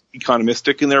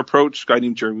economistic in their approach. A guy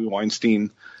named Jeremy Weinstein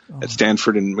at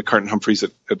Stanford and McCartan Humphreys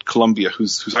at Colombia,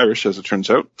 who's Irish as it turns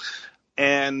out.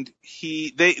 And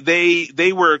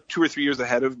they were 2 or 3 years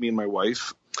ahead of me and my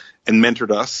wife and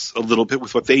mentored us a little bit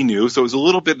with what they knew. So it was a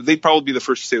little bit, they'd probably be the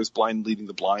first to say it was blind leading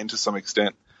the blind to some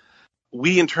extent.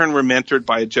 We in turn were mentored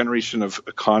by a generation of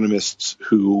economists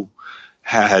who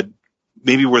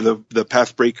were the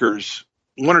path breakers,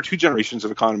 1 or 2 generations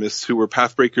of economists who were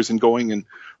path breakers and going and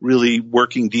really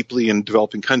working deeply in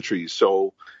developing countries.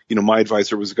 So, my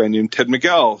advisor was a guy named Ted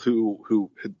Miguel who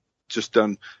had just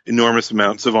done enormous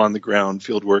amounts of on the ground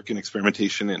field work and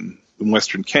experimentation in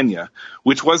Western Kenya,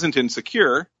 which wasn't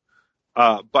insecure.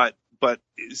 But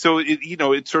so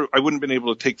I wouldn't have been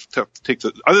able to take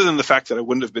other than the fact that I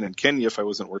wouldn't have been in Kenya if I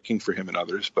wasn't working for him and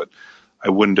others, but I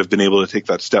wouldn't have been able to take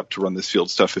that step to run this field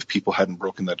stuff if people hadn't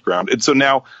broken that ground. And so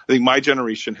now I think my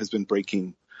generation has been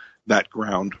breaking that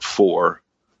ground for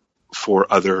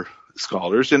other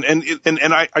scholars. And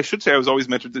I should say I was always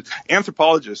mentored.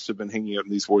 Anthropologists have been hanging out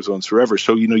in these war zones forever.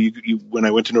 So, when I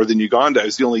went to northern Uganda, I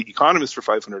was the only economist for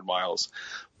 500 miles,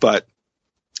 but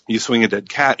you swing a dead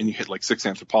cat and you hit like 6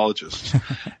 anthropologists.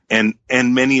 and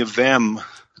many of them,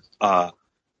 a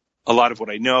lot of what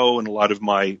I know and a lot of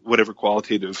my whatever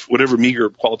meager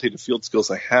qualitative field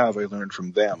skills I have, I learned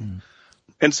from them.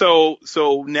 And so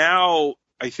now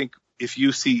I think if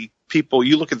you see people,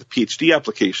 you look at the PhD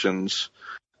applications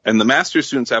and the master's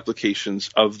students applications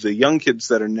of the young kids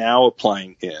that are now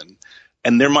applying in,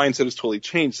 and their mindset has totally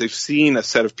changed. They've seen a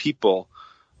set of people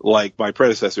like my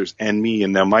predecessors and me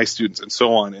and now my students and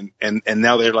so on. And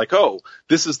now they're like, oh,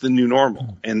 this is the new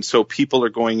normal. And so people are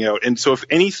going out. And so if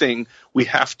anything, we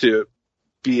have to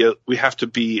be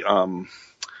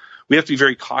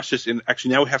very cautious. And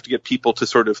actually now we have to get people to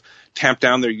sort of tamp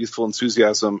down their youthful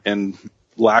enthusiasm and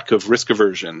lack of risk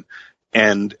aversion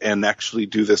and actually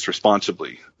do this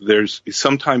responsibly. There's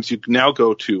sometimes you now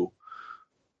go to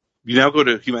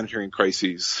humanitarian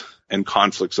crises and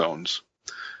conflict zones.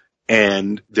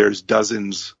 And there's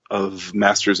dozens of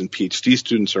master's and PhD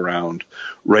students around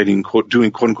doing quote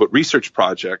unquote research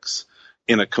projects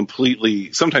in a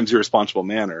completely, sometimes irresponsible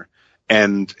manner.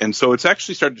 And so it's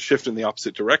actually started to shift in the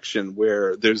opposite direction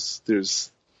where there's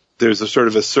a sort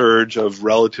of a surge of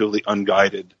relatively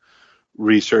unguided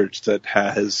research that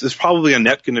there's probably a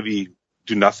net going to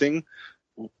do nothing.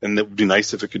 And it would be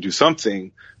nice if it could do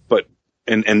something, but,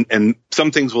 and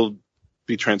some things will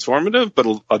be transformative, but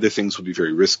other things will be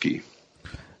very risky.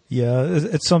 Yeah,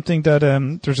 it's something that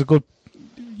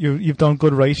you've done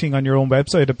good writing on your own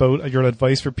website about your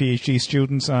advice for PhD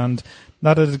students, and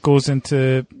not that it goes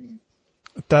into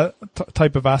that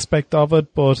type of aspect of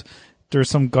it, but there's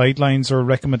some guidelines or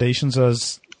recommendations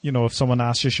as, if someone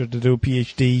asks you should do a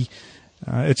PhD,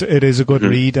 it is a good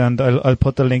read, and I'll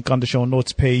put the link on the show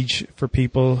notes page for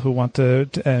people who want to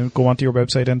go onto your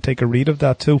website and take a read of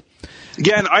that too.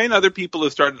 Yeah, and I and other people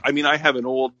have started. I mean, I have an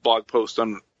old blog post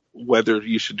on whether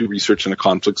you should do research in a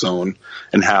conflict zone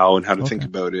and how to think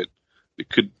about it. It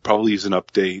could probably use an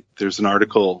update. There's an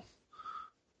article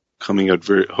coming out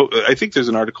I think there's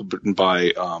an article written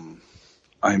by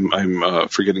I'm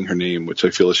forgetting her name, which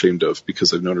I feel ashamed of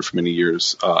because I've known her for many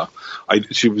years.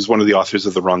 She was one of the authors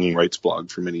of the Wronging Rights blog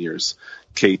for many years.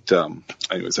 Kate,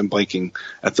 anyways, I'm blanking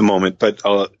at the moment, but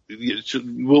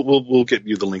we'll get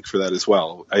you the link for that as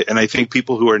well. And I think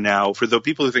people who are now, for the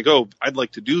people who think, oh, I'd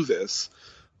like to do this,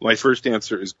 my first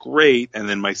answer is great, and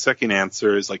then my second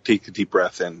answer is like take a deep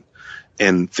breath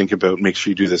and think about, make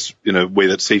sure you do this in a way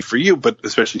that's safe for you, but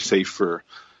especially safe for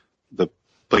the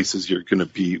places you're going to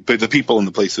be, but the people and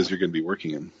the places you're going to be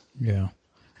working in. Yeah.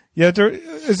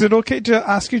 Is it okay to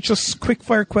ask you just quick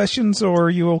fire questions, or are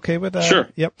you okay with that? Sure.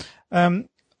 Yep.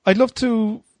 I'd love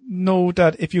to know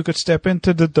that if you could step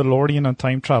into the DeLorean on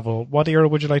time travel, what era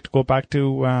would you like to go back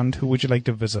to, and who would you like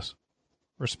to visit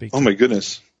or speak to? Oh my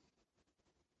goodness.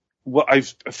 Well,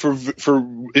 for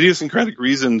idiosyncratic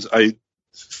reasons, I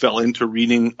fell into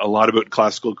reading a lot about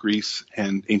classical Greece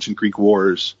and ancient Greek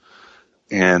wars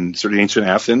and sort of ancient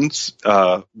Athens,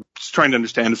 just trying to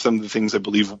understand if some of the things I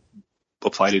believe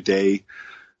apply today,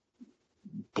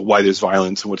 but why there's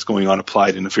violence and what's going on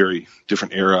applied in a very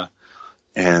different era.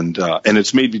 And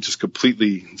it's made me just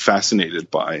completely fascinated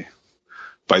by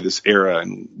this era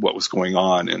and what was going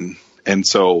on. And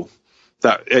so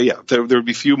that, there would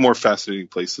be few more fascinating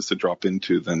places to drop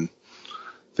into than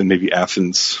maybe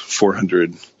Athens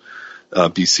 400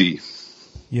 BC.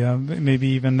 Yeah, maybe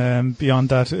even beyond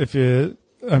that.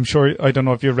 I'm sure, I don't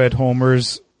know if you read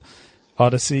Homer's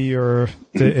Odyssey or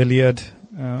the Iliad,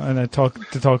 and I talk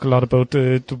a lot about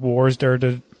the wars there.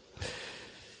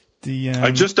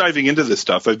 I'm just diving into this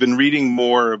stuff. I've been reading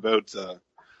more about the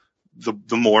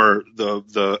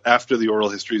after the oral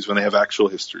histories when they have actual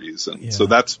histories, and so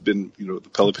that's been the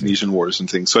Peloponnesian Wars and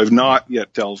things. So I've not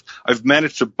yet delved. I've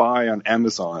managed to buy on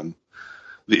Amazon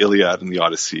the Iliad and the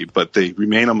Odyssey, but they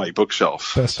remain on my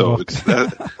bookshelf. It's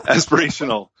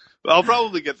aspirational. I'll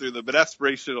probably get through them, but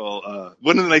aspirational.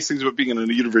 One of the nice things about being on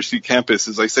a university campus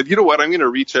is I said, you know what, I'm going to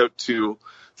reach out to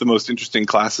the most interesting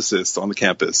classicist on the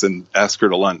campus and ask her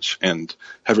to lunch and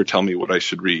have her tell me what I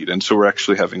should read. And so we're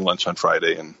actually having lunch on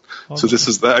Friday. And so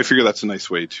I figure that's a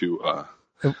nice way to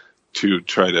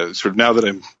try to sort of, now that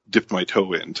I'm dipped my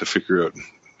toe in, to figure out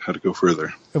how to go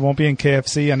further. It won't be in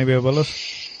KFC anyway, will it?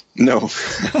 No.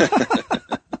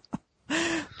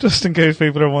 Just in case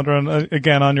people are wondering,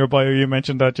 again, on your bio, you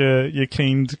mentioned that you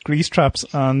cleaned grease traps,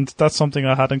 and that's something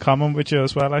I had in common with you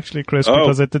as well, actually, Chris,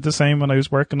 because I did the same when I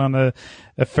was working on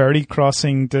a ferry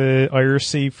crossing the Irish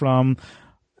Sea from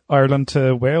Ireland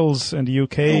to Wales in the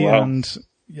UK. Oh, wow. And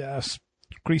yes,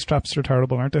 grease traps are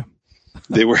terrible, aren't they?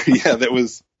 They were, that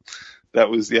was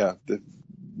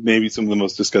maybe some of the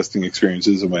most disgusting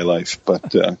experiences of my life,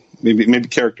 but maybe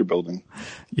character building.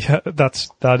 Yeah, that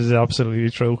is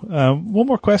absolutely true. One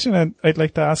more question I'd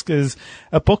like to ask is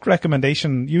a book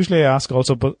recommendation. Usually I ask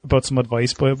also about some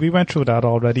advice, but we went through that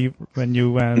already when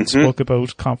you spoke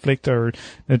about conflict or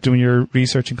doing your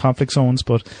research in conflict zones.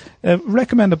 But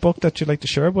recommend a book that you'd like to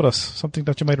share with us, something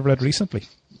that you might have read recently.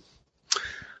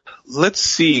 Let's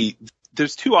see.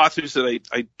 There's two authors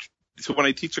that so when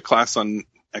I teach a class on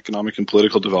economic and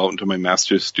political development to my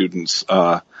master's students,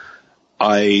 by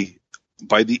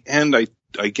the end, I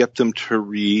get them to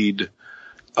read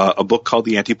a book called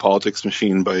The Anti-Politics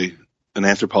Machine by an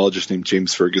anthropologist named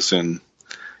James Ferguson,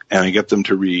 and I get them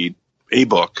to read a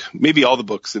book, maybe all the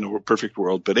books in a perfect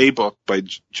world, but a book by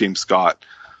James Scott,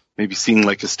 maybe Seeing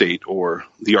Like a State or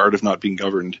The Art of Not Being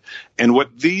Governed. And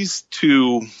what these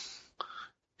two,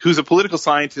 who's a political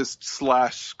scientist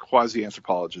 /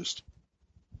 quasi-anthropologist,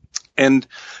 and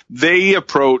they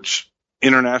approach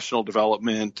international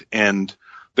development and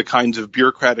the kinds of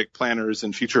bureaucratic planners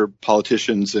and future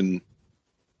politicians and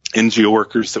NGO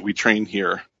workers that we train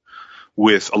here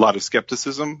with a lot of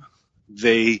skepticism.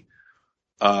 They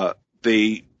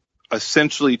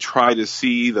essentially try to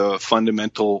see the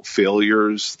fundamental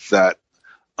failures that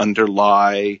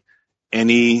underlie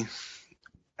any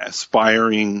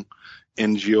aspiring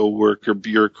NGO worker,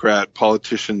 bureaucrat,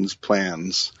 politician's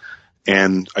plans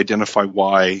and identify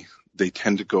why they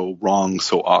tend to go wrong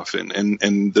so often.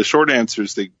 And the short answer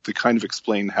is they kind of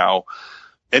explain how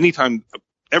anytime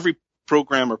every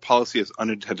program or policy has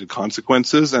unintended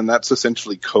consequences, and that's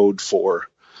essentially code for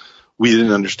we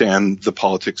didn't understand the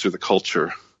politics or the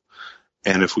culture.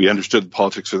 And if we understood the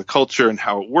politics or the culture and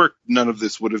how it worked, none of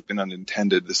this would have been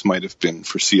unintended. This might have been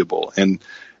foreseeable. And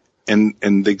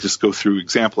they just go through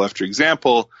example after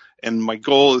example. And my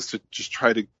goal is to just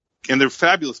try to, and they're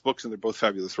fabulous books and they're both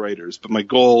fabulous writers, but my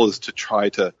goal is to try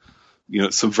to,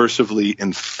 subversively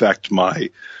infect my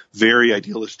very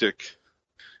idealistic,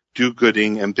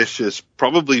 do-gooding, ambitious,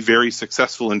 probably very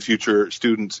successful in future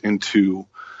students into,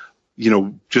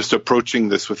 just approaching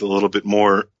this with a little bit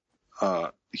more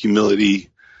humility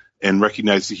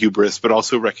recognize the hubris, but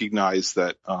also recognize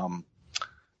that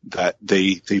that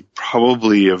they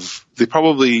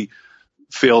probably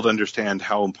fail to understand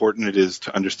how important it is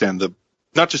to understand the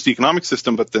not just the economic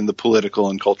system, but then the political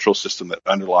and cultural system that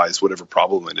underlies whatever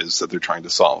problem it is that they're trying to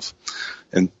solve,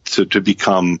 and to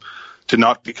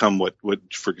not become what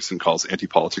Ferguson calls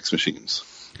anti-politics machines.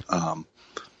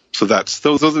 So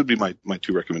those would be my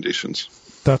two recommendations.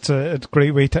 That's a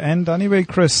great way to end anyway,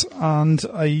 Chris. And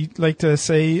I'd like to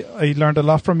say I learned a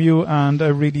lot from you, and I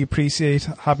really appreciate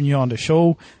having you on the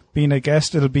show, being a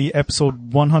guest. It'll be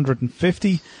episode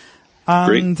 150.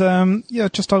 And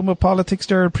just talking about politics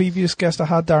there, a previous guest I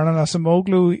had, Darren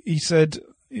Asimoglu, he said,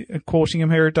 quoting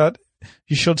him here, that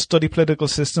you should study political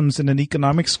systems in an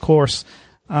economics course.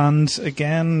 And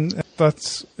again,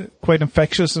 that's quite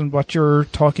infectious in what you're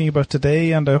talking about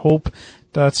today, and I hope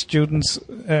that students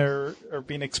are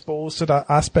being exposed to that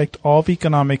aspect of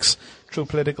economics through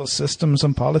political systems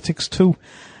and politics too.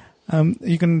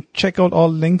 You can check out all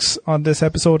links on this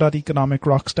episode at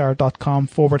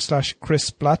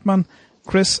economicrockstar.com/Chris Blattman.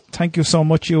 Chris, thank you so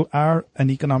much. You are an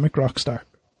economic rock star.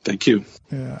 Thank you.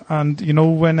 Yeah, and you know,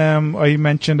 when I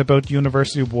mentioned about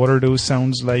University of Waterloo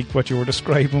sounds like what you were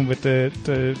describing with the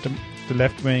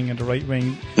left wing and the right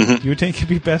wing, you think it'd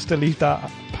be best to leave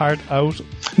that part out?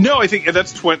 No, I think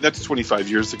that's 25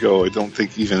 years ago. I don't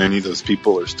think even any of those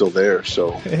people are still there,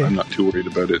 so I'm not too worried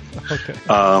about it. Okay.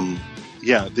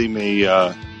 Yeah, they may.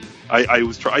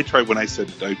 I tried when I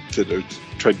said I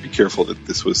tried to be careful that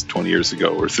this was 20 years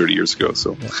ago or 30 years ago.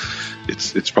 So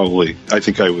it's probably. I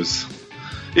think I was.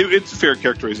 It's a fair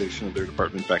characterization of their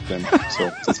department back then.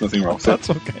 So there's nothing wrong with that.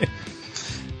 That's okay,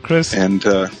 Chris. And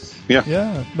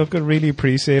look, I really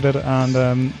appreciate it,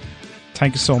 and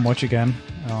thank you so much again.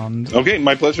 And okay,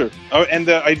 my pleasure. Oh, and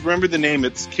I remember the name.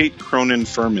 It's Kate Cronin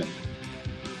Furman.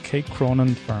 Kate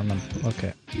Cronin Furman.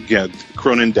 Okay. Yeah,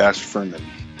 Cronin-Furman.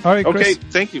 All right, Chris. Okay,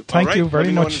 thank you. Thank you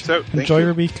very much. Enjoy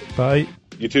your week. Bye.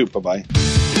 You too. Bye-bye.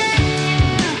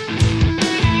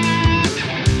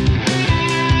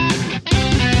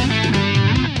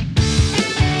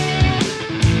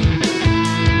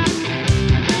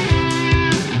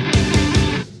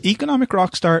 Economic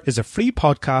Rockstar is a free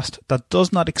podcast that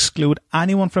does not exclude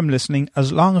anyone from listening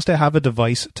as long as they have a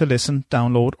device to listen,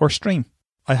 download, or stream.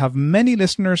 I have many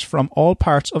listeners from all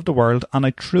parts of the world, and I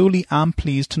truly am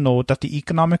pleased to know that the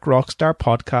Economic Rockstar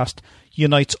podcast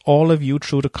unites all of you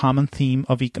through the common theme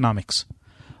of economics.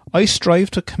 I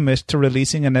strive to commit to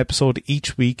releasing an episode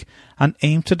each week and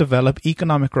aim to develop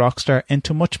Economic Rockstar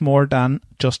into much more than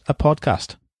just a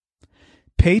podcast.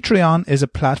 Patreon is a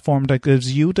platform that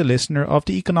gives you, the listener of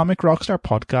the Economic Rockstar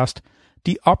podcast,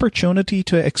 the opportunity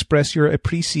to express your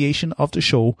appreciation of the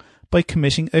show by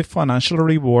committing a financial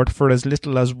reward for as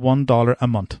little as $1 a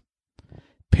month.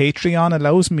 Patreon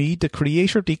allows me, the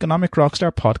creator of the Economic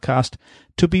Rockstar podcast,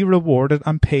 to be rewarded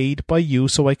and paid by you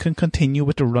so I can continue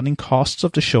with the running costs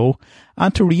of the show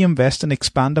and to reinvest and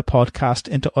expand the podcast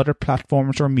into other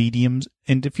platforms or mediums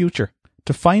in the future.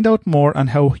 To find out more on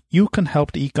how you can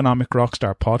help the Economic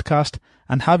Rockstar podcast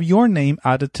and have your name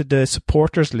added to the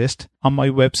supporters list on my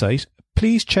website,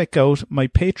 please check out my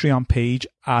Patreon page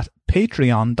at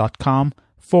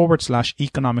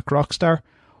patreon.com/Economic Rockstar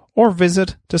or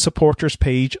visit the supporters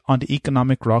page on the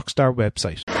Economic Rockstar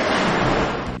website.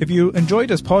 If you enjoyed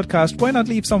this podcast, why not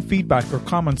leave some feedback or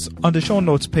comments on the show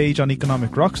notes page on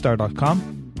economicrockstar.com,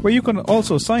 where you can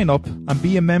also sign up and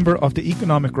be a member of the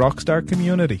Economic Rockstar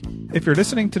community. If you're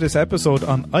listening to this episode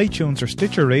on iTunes or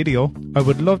Stitcher Radio, I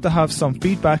would love to have some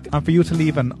feedback and for you to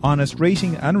leave an honest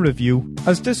rating and review,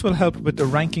 as this will help with the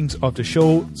rankings of the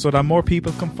show so that more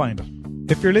people can find it.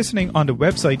 If you're listening on the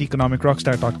website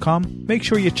economicrockstar.com, make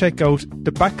sure you check out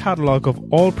the back catalogue of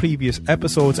all previous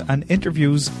episodes and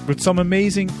interviews with some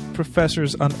amazing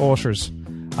professors and authors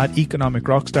at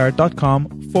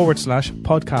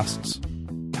economicrockstar.com/podcasts.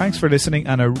 Thanks for listening,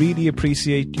 and I really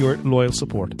appreciate your loyal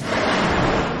support.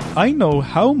 I know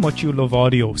how much you love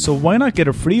audio, so why not get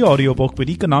a free audiobook with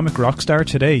Economic Rockstar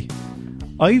today?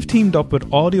 I've teamed up with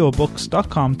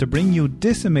audiobooks.com to bring you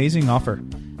this amazing offer.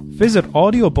 Visit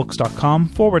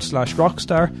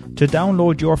audiobooks.com/rockstar to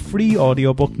download your free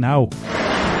audiobook now.